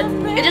of a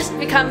sudden it just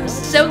becomes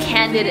so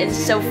candid and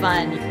so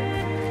fun.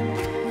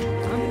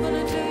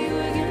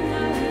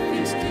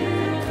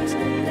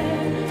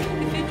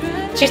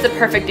 She's the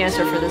perfect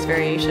dancer for this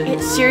variation.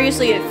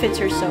 Seriously, it fits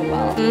her so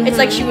well. It's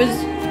like she was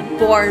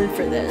born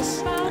for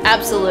this.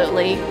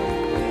 Absolutely.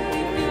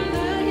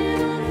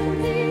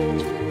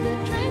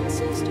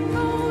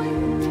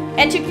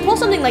 And to pull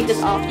something like this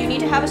off, you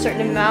need to have a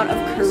certain amount of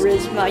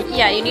charisma.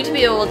 Yeah, you need to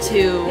be able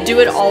to do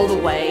it all the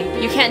way.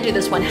 You can't do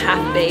this one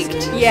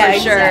half-baked, Yeah, for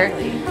sure.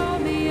 exactly.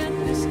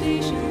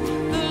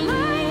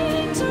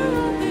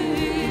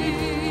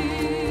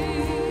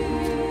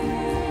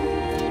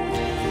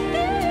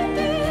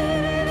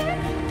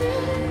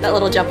 That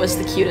little jump was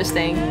the cutest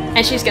thing.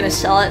 And she's gonna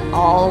sell it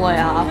all the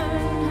way off.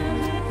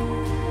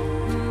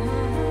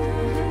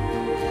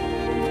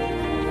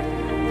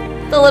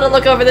 The little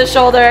look over the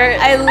shoulder.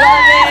 I love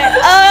it.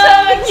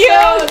 Oh,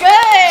 so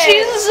good.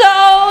 She's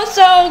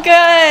so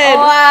good.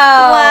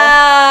 Wow.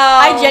 Wow.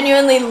 I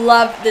genuinely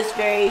love this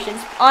variation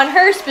on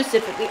her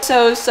specifically.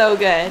 So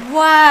good.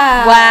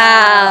 Wow.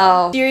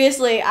 Wow.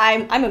 Seriously,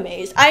 I'm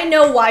amazed. I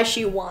know why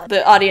she won.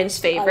 The audience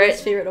favorite.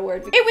 Audience favorite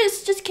award. It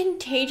was just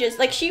contagious.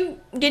 Like, she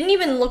didn't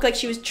even look like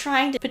she was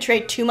trying to portray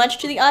too much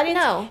to the audience.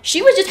 No.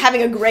 She was just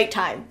having a great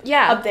time.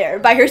 Yeah. Up there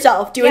by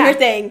herself, doing her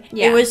thing.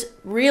 Yeah. It was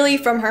really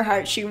from her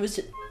heart. She was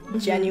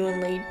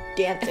genuinely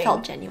dancing. It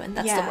felt genuine.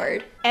 That's the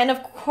word. And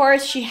of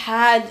course, she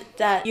had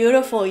that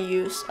beautiful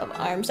use of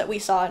arms that we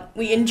saw.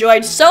 We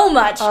enjoyed so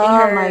much in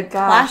her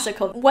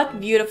classical. What's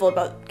beautiful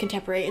about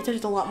contemporary is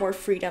there's a lot more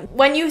freedom.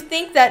 When you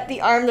think that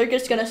the arms are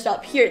just gonna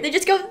stop here, they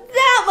just go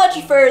that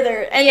much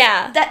further. And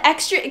that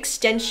extra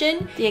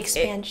extension, the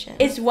expansion,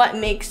 is what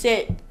makes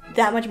it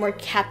that much more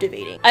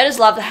captivating. I just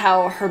love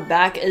how her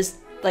back is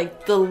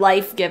like the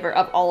life giver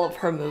of all of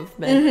her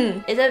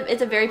movement.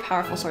 It's a very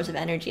powerful source of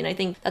energy, and I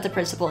think that's a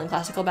principle in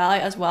classical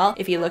ballet as well.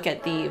 If you look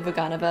at the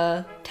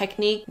Vaganova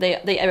technique, they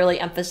really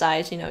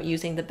emphasize, you know,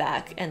 using the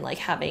back and like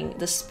having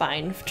the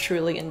spine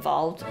truly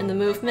involved in the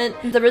movement.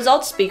 The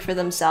results speak for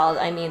themselves.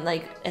 I mean,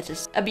 like, it's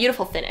just a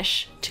beautiful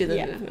finish to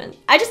the movement.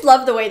 I just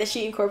love the way that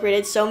she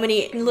incorporated so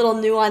many little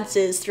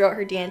nuances throughout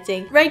her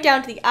dancing, right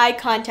down to the eye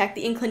contact,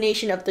 the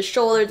inclination of the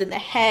shoulders and the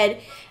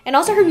head, and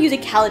also her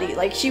musicality.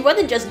 Like, she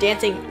wasn't just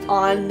dancing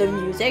on the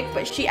music,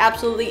 but she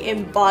absolutely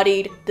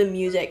embodied the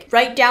music,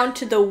 right down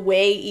to the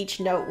way each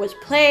note was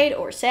played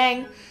or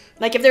sang.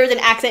 Like, if there was an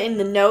accent in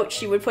the note,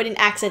 she would put an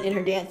accent in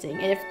her dancing,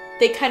 and if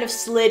they kind of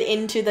slid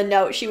into the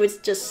note, she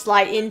would just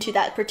slide into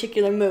that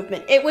particular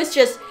movement. It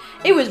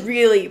was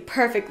really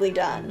perfectly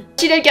done.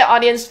 She did get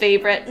audience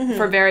favorite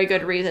for very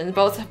good reasons.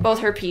 Both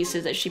her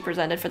pieces that she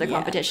presented for the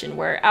competition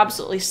were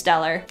absolutely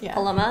stellar.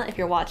 Paloma, if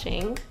you're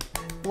watching,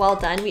 well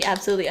done. We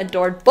absolutely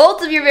adored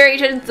both of your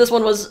variations. This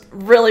one was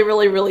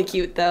really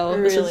cute though.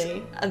 This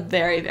is a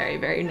very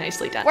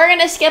nicely done. We're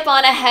gonna skip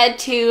on ahead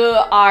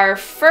to our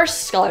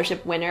first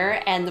scholarship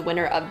winner and the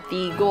winner of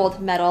the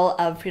gold medal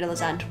of Prix de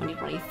Lausanne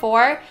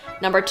 2024.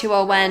 Number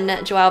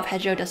 201, João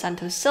Pedro dos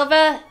Santos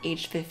Silva,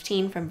 age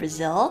 15, from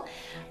Brazil.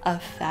 A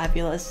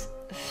fabulous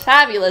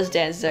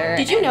dancer.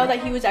 Did you know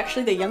that he was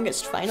actually the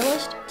youngest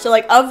finalist? So,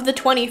 like, of the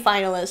 20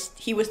 finalists,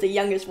 he was the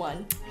youngest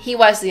one. He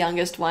was the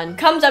youngest one.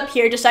 Comes up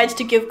here, decides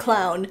to give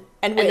clown,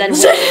 and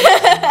wins. And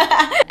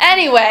then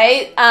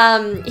anyway,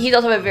 he's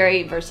also a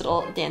very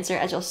versatile dancer,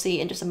 as you'll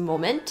see in just a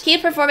moment. He's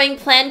performing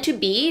Plan to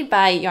Be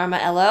by Jarmo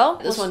Elo.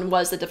 This one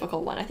was the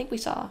difficult one. I think we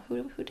saw,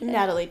 who did it?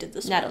 Natalie did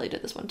this one. Natalie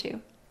did this one too.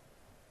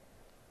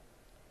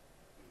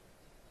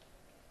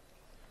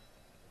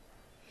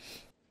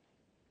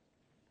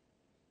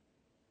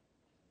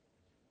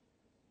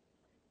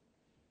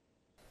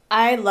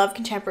 I love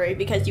contemporary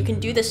because you can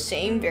do the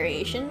same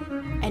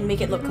variation and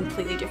make it look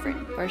completely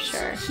different. For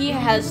sure. He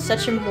has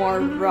such a more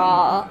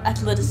raw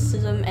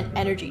athleticism and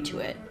energy to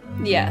it.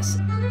 Yes.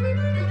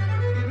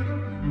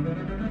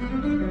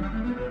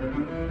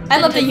 I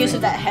love the use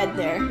of that head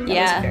there. That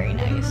was very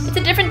nice. It's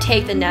a different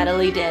take than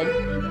Natalie did,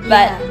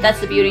 but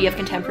that's the beauty of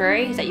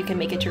contemporary, is that you can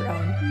make it your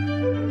own.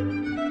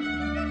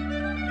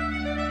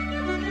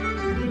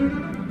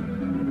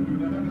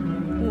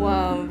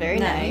 Whoa, very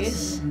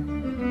nice.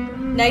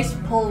 Nice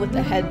pull with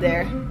the head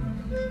there.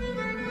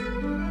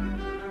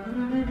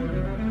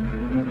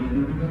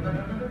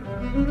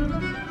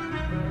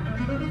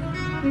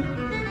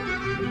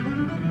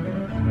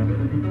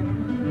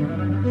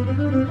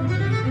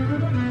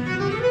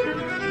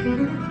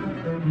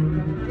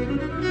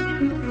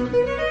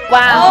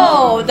 Wow.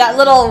 Oh, that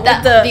little...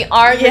 the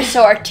arm is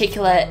so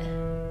articulate.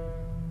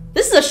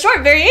 This is a short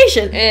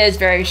variation. It is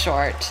very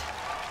short.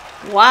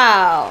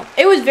 Wow.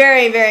 It was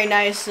very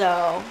nice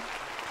though.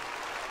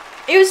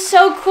 It was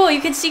so cool. You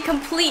could see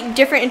complete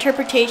different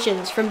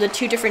interpretations from the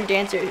two different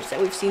dancers that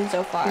we've seen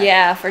so far.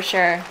 Yeah, for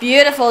sure.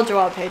 Beautiful,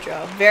 João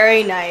Pedro.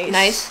 Very nice.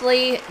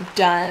 Nicely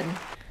done.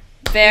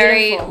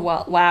 Very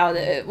well. Wow,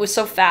 it was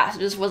so fast. It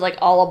just was like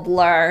all a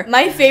blur.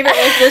 My favorite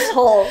was this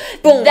whole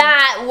boom.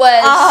 That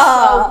was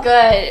so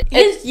good.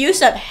 His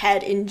use of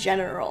head in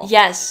general.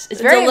 Yes,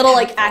 it's very a little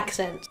like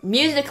accent.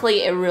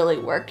 Musically, it really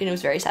worked, and it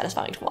was very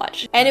satisfying to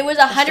watch. And it was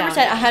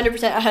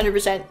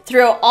 100%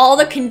 through all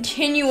the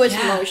continuous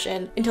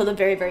motion until the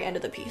very end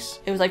of the piece.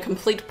 It was like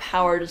complete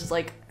power, just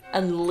like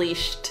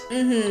unleashed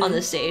on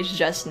the stage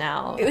just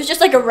now. It was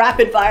just like a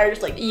rapid fire,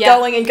 just like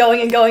going and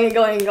going and going and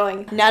going and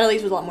going.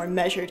 Natalie's was a lot more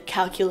measured,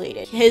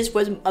 calculated. His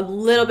was a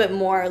little bit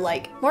more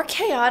like... more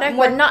chaotic,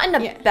 but not in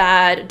a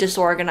bad,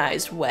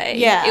 disorganized way.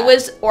 Yeah. It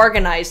was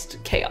organized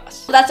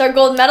chaos. Well, that's our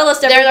gold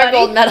medalist, everybody. There's our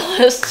gold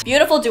medalist.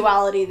 Beautiful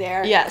duality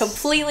there. Yes.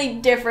 Completely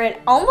different,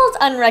 almost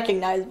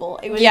unrecognizable.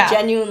 It was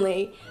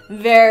genuinely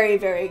very,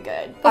 very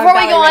good. Before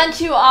we go on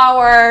to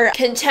our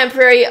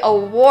contemporary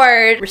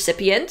award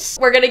recipients,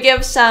 we're gonna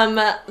give some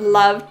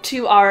love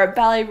to our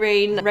Ballet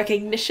Reign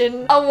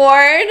Recognition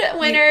Award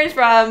winners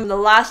from the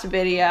last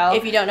video.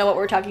 If you don't know what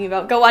we're talking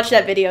about, go watch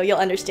that video, you'll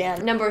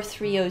understand. Number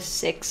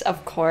 306,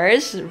 of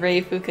course,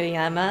 Rei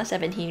Fukuyama,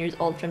 17 years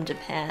old from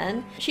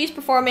Japan. She's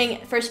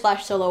performing First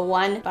Splash Solo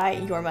 1 by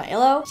Yorma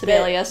Illo.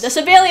 Sibelius. The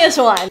Sibelius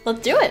one.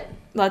 Let's do it.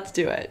 Let's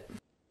do it.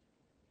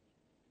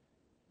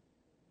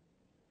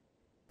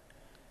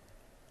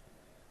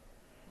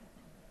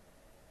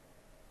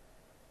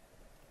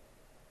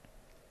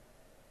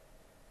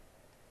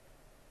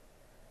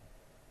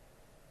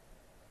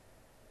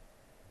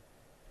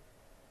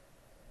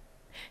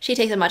 She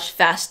takes a much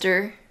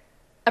faster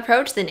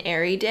approach than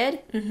Airi did.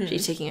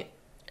 She's taking it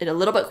a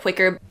little bit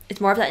quicker. It's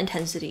more of that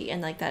intensity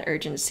and like that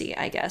urgency,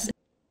 I guess.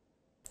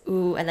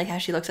 Ooh, I like how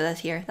she looks at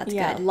us here. That's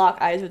good. Lock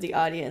eyes with the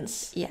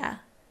audience. Yeah.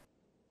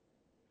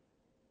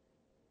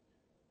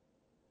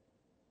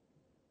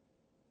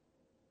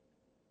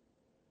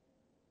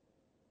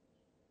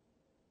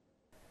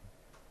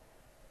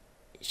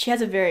 She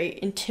has a very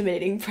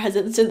intimidating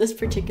presence in this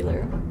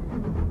particular.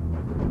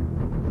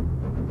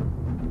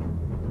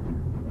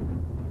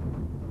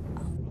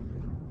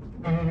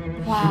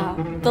 Wow,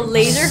 the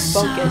laser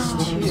focus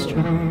too.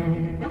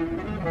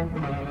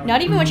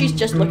 Not even when she's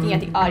just looking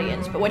at the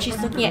audience, but when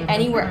she's looking at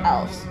anywhere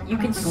else, you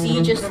can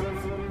see just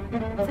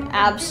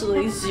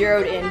absolutely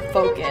zeroed in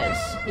focus.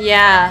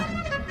 Yeah.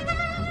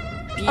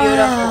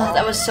 Beautiful.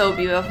 That was so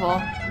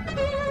beautiful.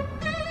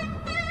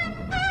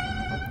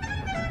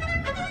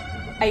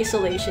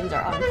 Isolations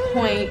are on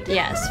point.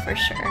 Yes, for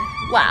sure.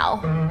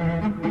 Wow.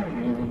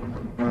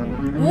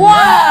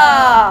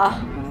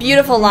 Wow!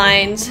 Beautiful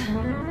lines.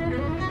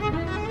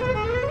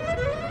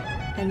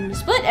 And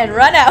split and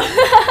run out.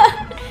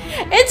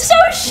 It's so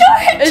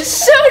short! It's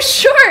so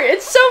short!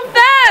 It's so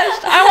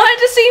fast! I wanted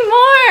to see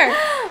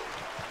more!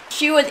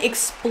 She was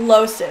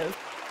explosive.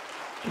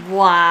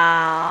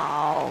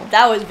 Wow.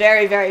 That was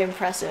very, very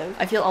impressive.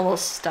 I feel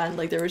almost stunned.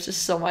 Like there was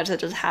just so much that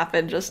just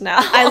happened just now.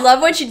 I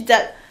love when she did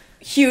that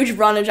huge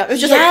run and jump. It was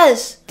just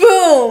like,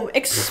 boom!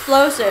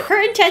 Explosive.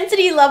 Her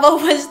intensity level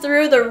was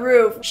through the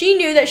roof. She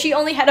knew that she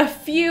only had a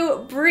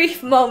few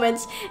brief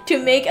moments to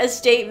make a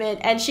statement,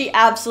 and she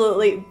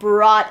absolutely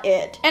brought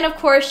it. And of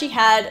course, she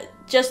had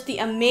just the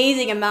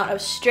amazing amount of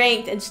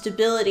strength and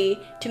stability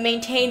to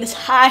maintain this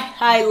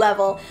high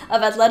level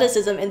of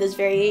athleticism in this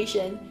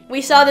variation.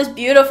 We saw this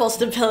beautiful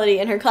stability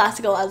in her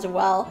classical as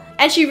well,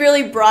 and she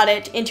really brought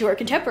it into her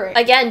contemporary.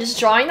 Again, just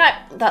drawing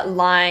that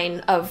line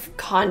of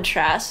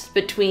contrast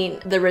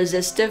between the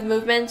resistive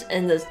movements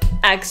and the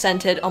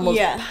accented, almost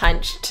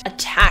punched,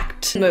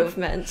 attacked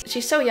movements.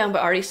 She's so young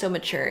but already so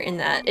mature in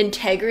that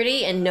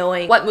integrity and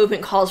knowing what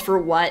movement calls for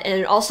what,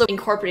 and also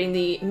incorporating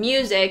the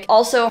music,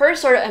 also her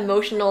sort of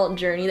emotional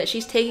journey that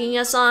she's taking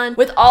us on.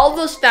 With all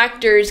those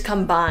factors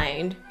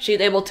combined, she's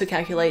able to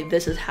calculate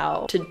this is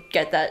how to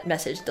get that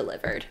message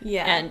delivered.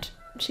 Yeah. And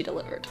she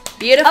delivered.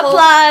 Beautiful.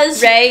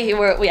 Applause! Ray,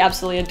 we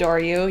absolutely adore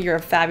you. You're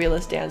a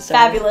fabulous dancer.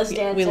 Fabulous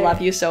dancer. We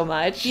love you so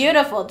much.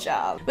 Beautiful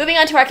job. Moving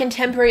on to our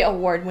contemporary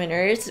award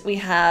winners, we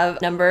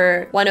have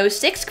number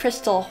 106,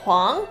 Crystal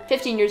Huang,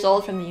 15 years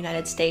old from the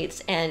United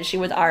States, and she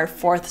was our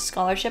 4th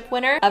scholarship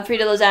winner of Prix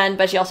de Lausanne,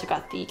 but she also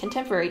got the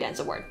Contemporary Dance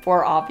Award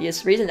for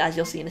obvious reasons, as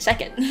you'll see in a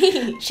second.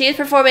 She is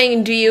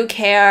performing Do You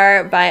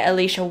Care by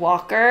Alicia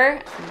Walker.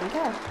 Here we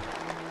go.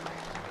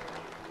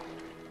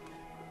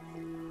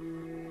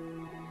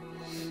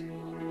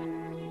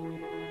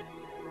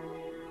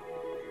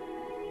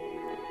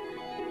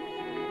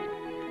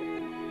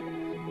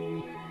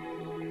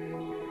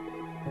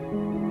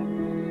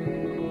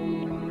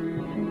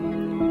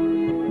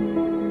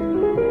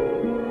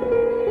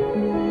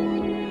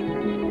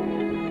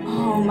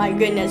 Oh my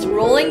goodness,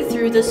 rolling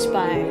through the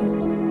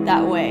spine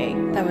that way.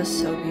 That was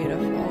so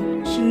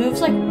beautiful. She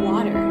moves like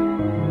water.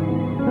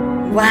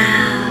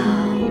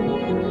 Wow.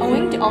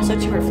 Owing also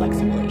to her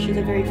flexibility. She's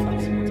a very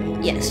flexible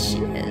dancer. Yes, she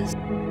is.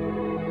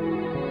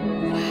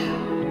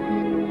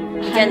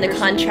 Wow. Again, the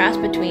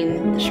contrast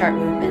between the sharp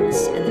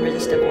movements and the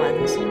resistive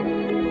ones.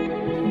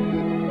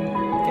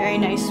 Very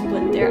nice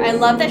split there. I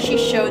love that she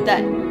showed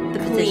that The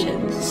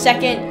positions.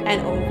 Second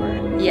and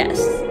over. Yes,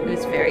 it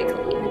was very clean.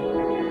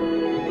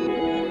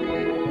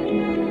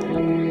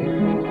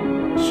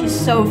 She's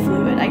so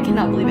fluid. I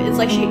cannot believe it. It's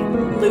like she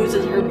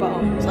loses her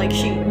bones. Like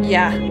she...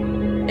 Yeah,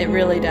 it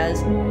really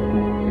does.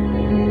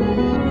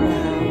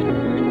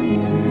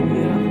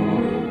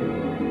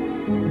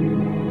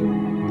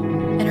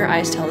 And her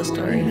eyes tell the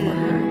story for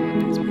her.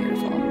 It's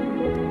beautiful.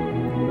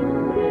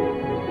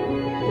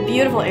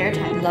 Beautiful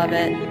airtime. Love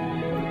it.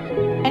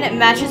 And it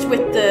matches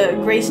with the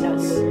grace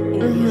notes.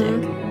 the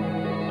music.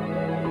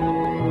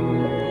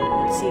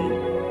 Let's see.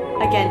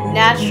 Again,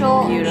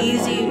 natural, Beautiful.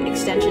 easy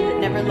extension that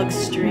never looks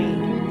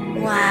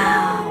strained.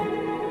 Wow.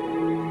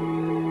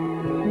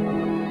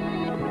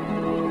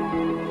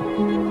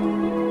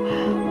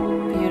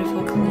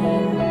 Beautiful,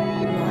 clean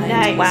lines.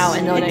 Nice. Wow,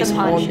 and no Hit the nice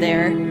punch. hold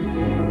there.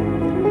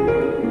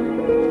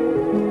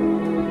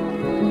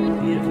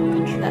 Beautiful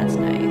control. That's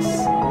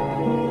nice.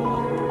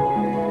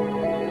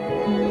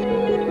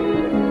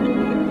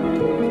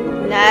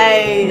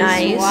 Nice.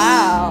 Nice.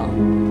 Wow.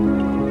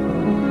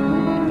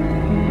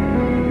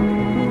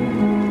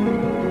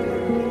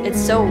 It's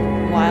so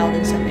wild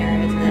in some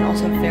areas, and then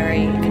also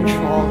very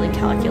controlled and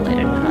calculated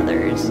in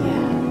others.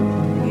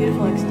 Yeah.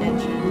 Beautiful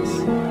extensions.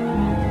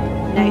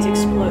 Nice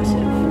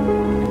explosive.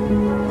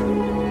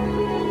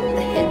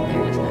 The hit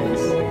there is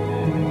nice.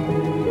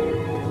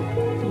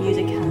 The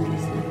musicality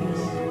is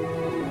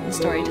nice. The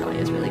storytelling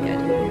is really good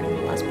in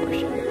the last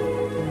portion.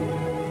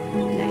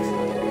 Nice.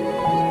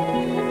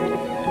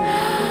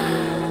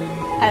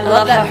 I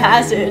love that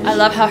passage. I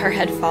love how her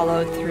head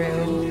followed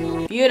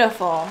through.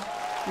 Beautiful.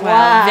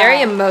 Wow.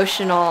 Very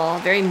emotional,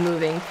 very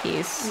moving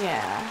piece.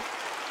 Yeah.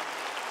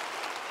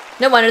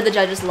 No wonder the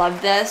judges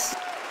loved this.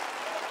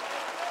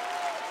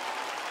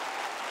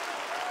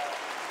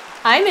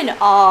 I'm in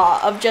awe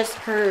of just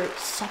her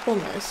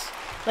suppleness,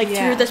 like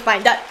Yeah. through the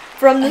spine. That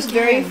from this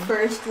very Again.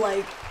 first,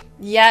 like,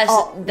 Yes,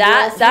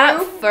 that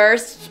roll-through?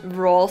 first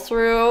roll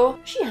through.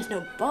 she has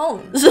no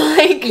bones.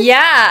 Like,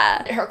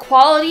 Yeah, her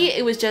quality,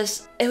 it was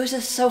just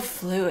so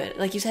fluid.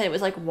 Like you said, it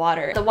was like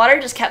water. The water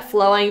just kept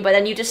flowing, but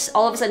then you just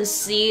all of a sudden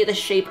see the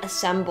shape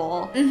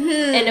assemble.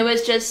 And it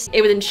was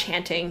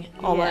enchanting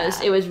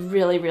almost. Yeah. It was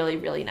really, really,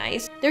 really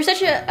nice. there's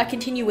such a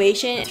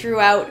continuation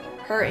throughout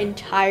her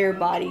entire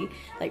body,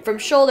 like from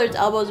shoulders,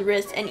 elbows,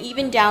 wrists, and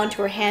even down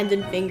to her hands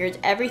and fingers.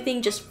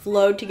 Everything just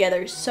flowed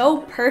together so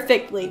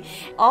perfectly.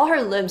 All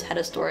her limbs had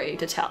a story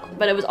to tell,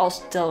 but it was all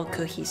still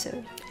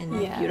cohesive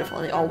and Yeah. beautiful.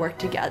 They all worked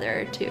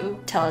together to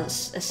tell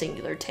us a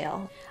singular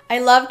tale. I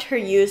loved her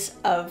use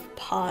of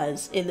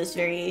pause in this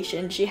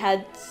variation. She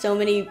had so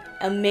many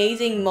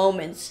amazing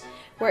moments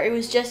where it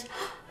was just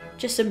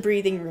some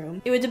breathing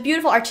room. It was a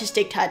beautiful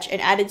artistic touch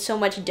and added so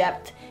much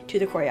depth to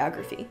the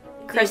choreography.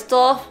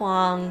 Crystal,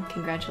 Huang,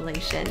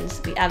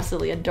 congratulations. We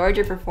absolutely adored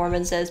your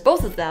performances,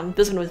 both of them.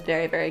 This one was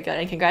very, very good,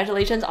 and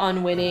congratulations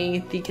on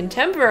winning the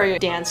Contemporary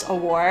Dance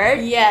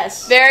Award.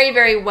 Yes. Very,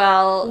 very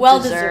well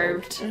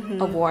deserved.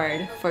 deserved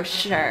award for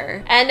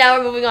sure. And now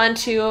we're moving on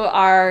to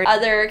our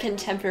other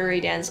Contemporary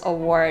Dance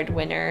Award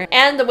winner,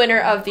 and the winner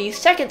of the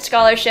second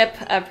scholarship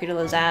of Prix de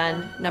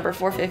Lausanne, number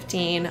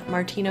 415,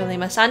 Martinho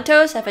Lima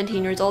Santos,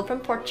 17 years old from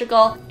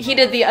Portugal. He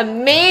did the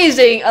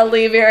amazing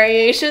Ali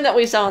variation that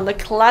we saw in the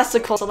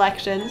classical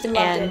selection.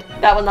 And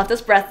it. that one left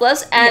us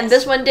breathless, and Yes.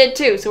 this one did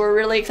too, so we're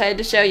really excited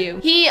to show you.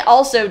 He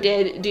also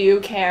did Do You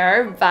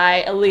Care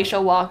by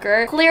Alicia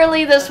Walker.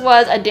 Clearly this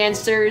was a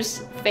dancer's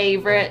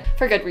favorite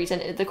for good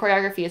reason. The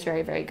choreography is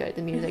very, very good.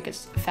 The music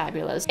is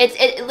fabulous.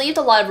 It leaves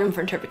a lot of room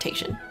for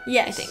interpretation.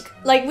 Yes. I think.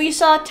 Like, we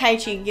saw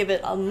Taichi give it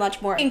a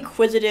much more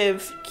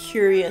inquisitive,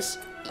 curious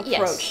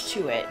approach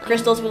to it.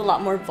 Crystal's was a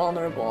lot more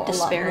vulnerable, a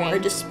lot more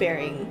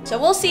despairing. So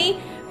we'll see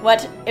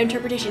what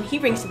interpretation he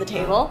brings to the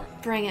table.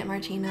 Bring it,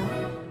 Martino.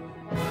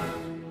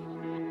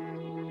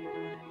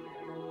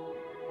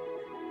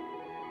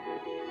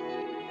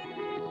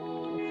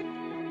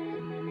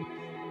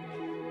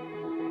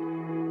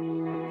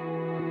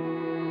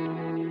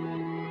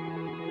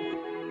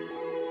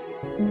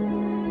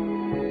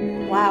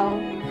 Wow.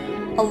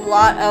 A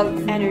lot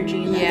of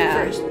energy in that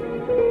Yeah. first.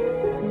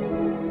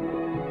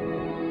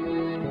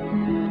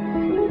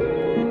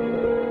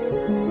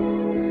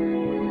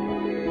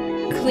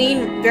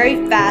 Clean,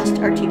 very fast,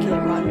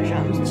 articulate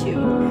renditions too.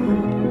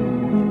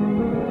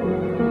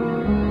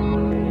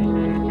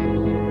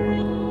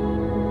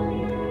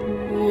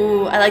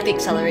 Ooh, I like the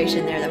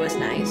acceleration there. That was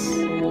nice.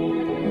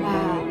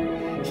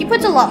 Wow. He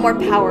puts a lot more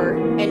power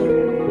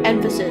and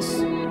emphasis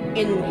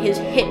in his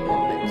hit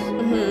moments.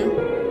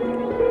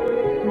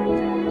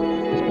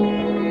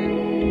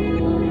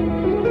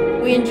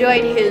 We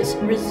enjoyed his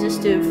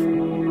resistive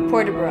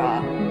port de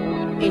bras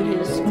in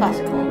his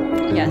classical,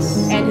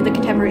 Yes. and the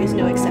contemporary is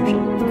no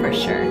exception. For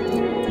sure.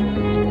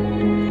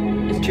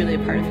 It's truly a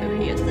part of who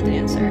he is as a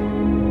dancer.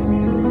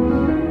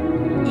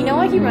 You know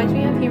what he reminds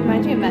me of? He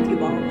reminds me of Matthew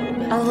Ball a little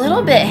bit. A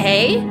little bit,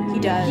 hey? He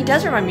does. He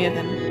does remind me of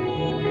him.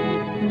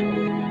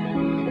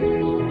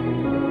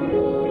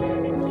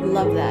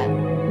 Love that.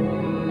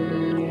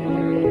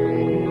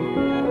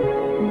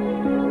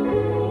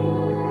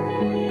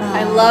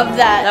 I love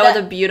that. That was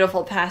a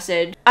beautiful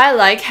passage. I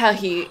like how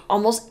he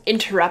almost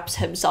interrupts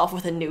himself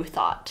with a new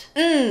thought.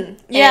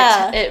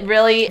 yeah. It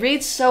really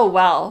reads so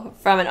well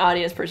from an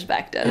audience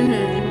perspective.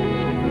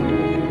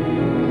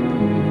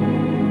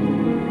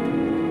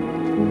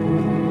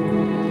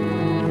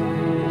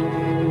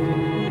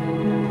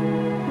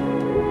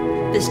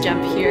 This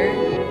jump here,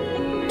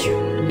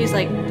 he's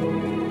like,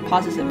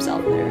 pauses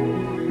himself there.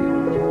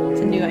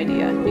 It's a new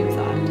idea, new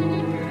thought.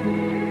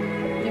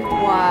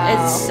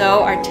 Wow. It's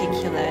so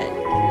articulate.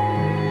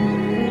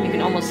 You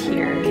can almost almost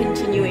here.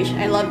 Continuation.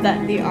 I love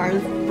that the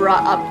arms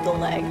brought up the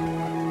leg.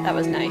 That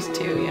was nice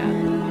too,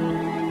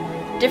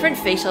 yeah. Different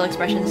facial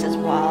expressions as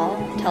well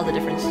tell the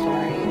different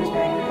story. It was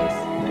very nice.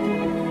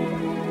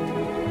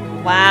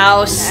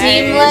 Wow,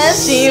 Nice.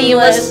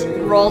 seamless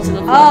roll to the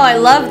floor. Oh, I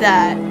love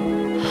that.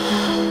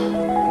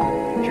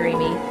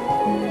 Dreamy.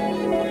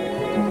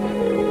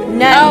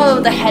 Nice.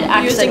 Oh, the head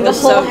accent Using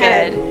was the whole so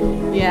head.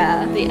 good.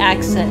 Yeah. The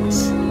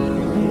accents.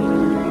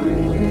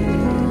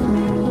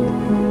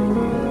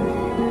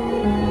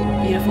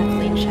 Beautiful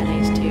clean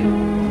chattes too.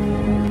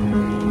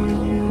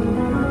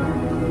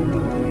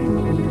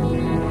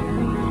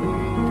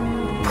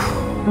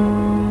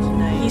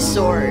 He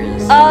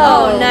soars.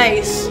 Oh.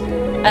 Nice.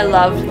 I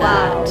loved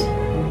Wow.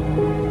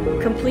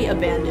 that. Complete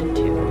abandon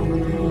too.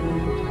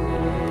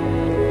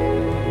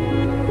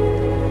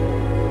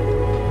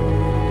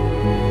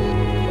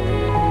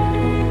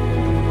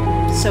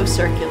 So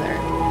circular.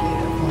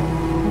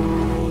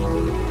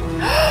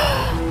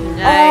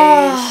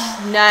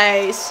 Nice.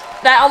 Nice.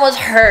 That almost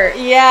hurt.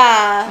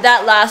 Yeah.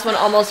 That last one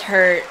almost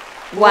hurt.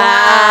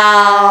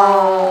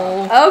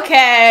 Wow.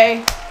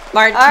 Okay.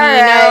 Martino.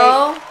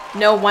 All right.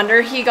 No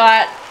wonder he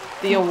got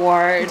the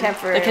award.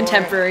 Contemporary the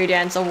Contemporary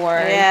Dance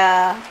Award.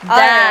 Yeah.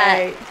 That,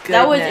 Alright.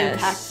 That was goodness.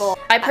 impactful.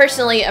 I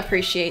personally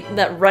appreciate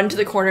that run to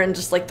the corner and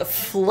just like the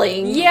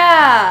fling.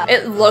 Yeah.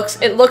 It looks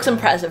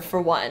impressive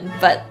for one,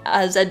 but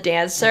as a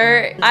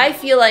dancer, I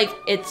feel like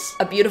it's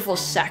a beautiful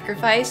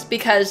sacrifice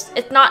because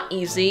it's not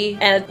easy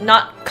and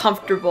not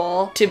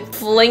comfortable to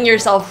fling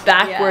yourself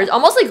backwards,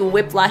 almost like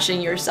whiplashing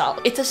yourself.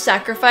 It's a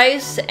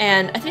sacrifice,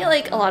 and I feel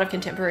like a lot of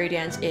contemporary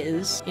dance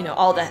is, you know,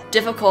 all the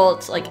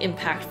difficult, like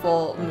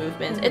impactful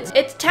movements.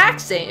 It's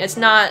taxing. It's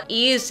not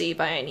easy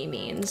by any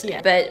means.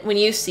 Yeah. But when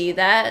you see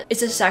that,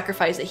 it's a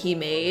sacrifice that he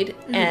made,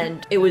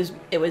 and it was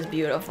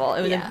beautiful.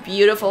 It was a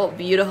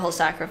beautiful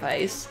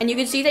sacrifice. And you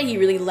could see that he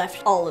really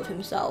left all of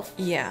himself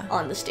Yeah.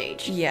 on the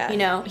stage. Yeah. You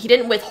know? He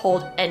didn't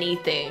withhold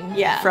anything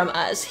from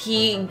us.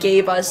 He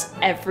gave us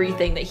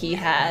everything that he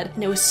had.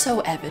 And it was so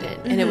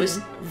evident. And it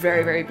was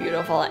very, very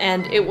beautiful.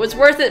 And it was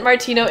worth it,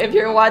 Martino, if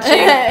you're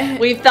watching.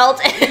 We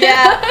felt it.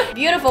 Yeah.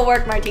 Beautiful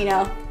work,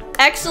 Martino.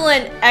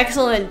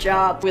 Excellent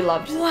job. We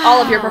loved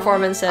all of your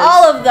performances.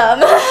 All of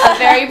them. A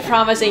very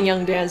promising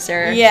young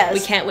dancer. Yes. We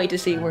can't wait to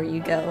see where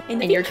you go In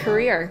the in your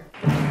career.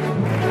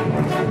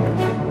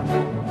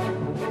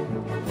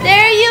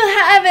 There you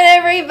have it,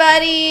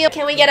 Everybody,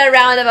 can we get a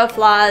round of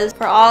applause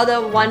for all the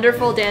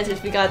wonderful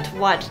dances we got to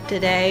watch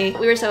today?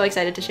 We were so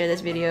excited to share this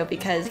video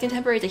because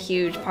contemporary is a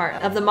huge part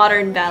of the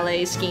modern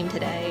ballet scheme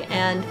today,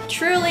 and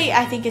truly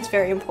I think it's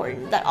very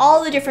important that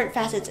all the different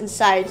facets and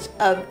sides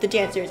of the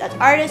dancers as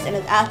artists and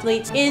as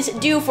athletes is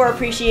due for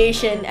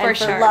appreciation and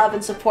for love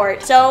and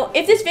support. So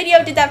if this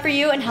video did that for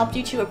you and helped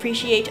you to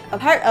appreciate a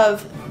part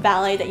of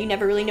ballet that you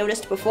never really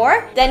noticed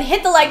before, then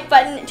hit the like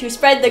button to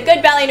spread the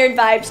good ballet nerd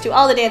vibes to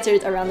all the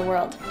dancers around the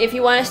world. If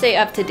you want to stay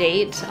up to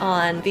date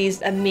on these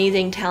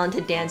amazing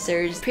talented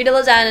dancers, Prix de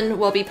Lausanne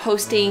will be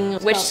posting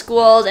which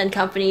schools and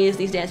companies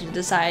these dancers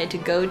decide to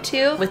go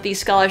to with these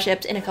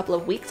scholarships in a couple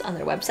of weeks on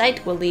their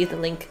website. We'll leave the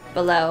link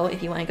below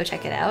if you want to go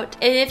check it out.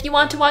 And if you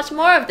want to watch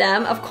more of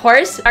them, of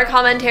course, our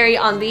commentary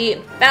on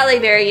the ballet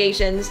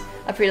variations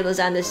of Prix de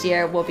Lausanne this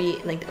year will be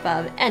linked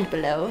above and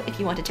below if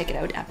you want to check it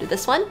out after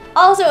this one.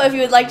 Also, if you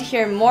would like to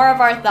hear more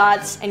of our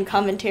thoughts and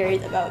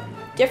commentaries about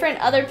different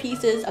other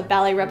pieces of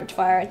ballet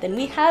repertoire, then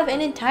we have an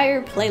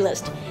entire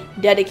playlist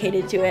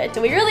dedicated to it.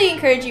 So we really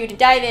encourage you to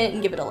dive in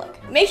and give it a look.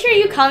 Make sure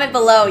you comment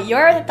below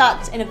your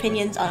thoughts and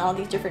opinions on all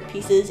these different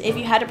pieces. If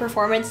you had a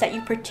performance that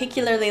you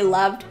particularly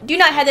loved, do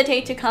not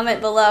hesitate to comment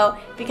below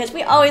because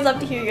we always love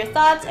to hear your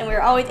thoughts and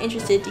we're always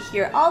interested to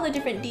hear all the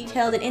different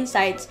details and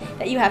insights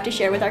that you have to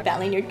share with our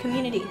ballet nerd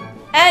community.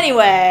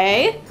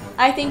 Anyway,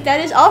 I think that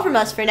is all from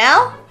us for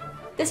now.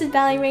 This is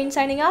Ballet Reign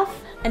signing off.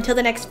 Until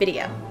the next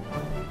video.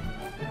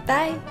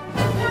 Bye.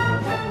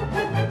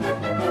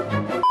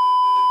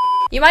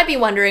 You might be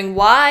wondering,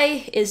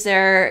 why is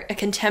there a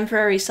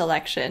contemporary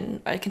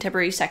selection, a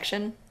contemporary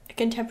section? A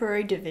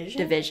contemporary division?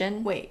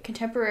 Division? Wait,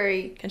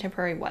 contemporary...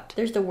 Contemporary what?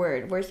 There's the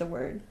word. Where's the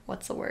word?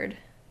 What's the word?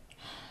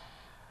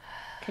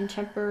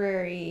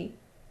 Contemporary...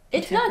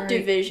 It's not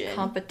division.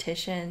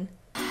 Competition.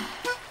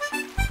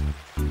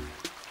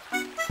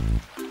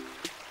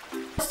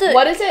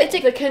 What is it?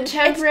 It's the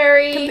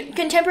contemporary...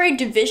 contemporary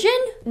division?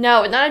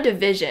 No, not a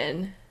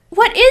division.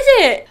 What is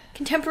it?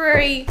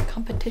 Contemporary...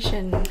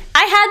 Competition.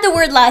 I had the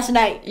word last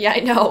night. Yeah, I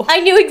know.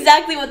 I knew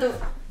exactly what the...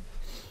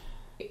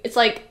 It's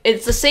like,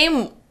 it's the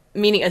same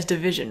meaning as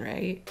division,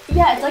 right?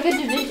 Yeah, it's like a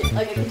division,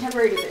 like a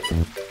contemporary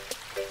division.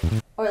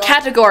 Or like...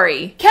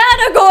 Category.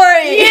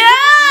 Category! Yeah!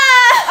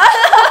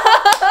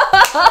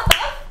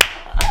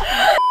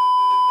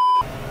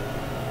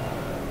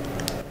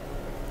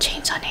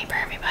 Chainsaw Neighbor,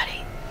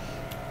 everybody.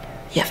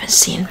 You haven't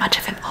seen much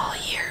of him all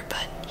year,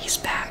 but he's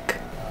back.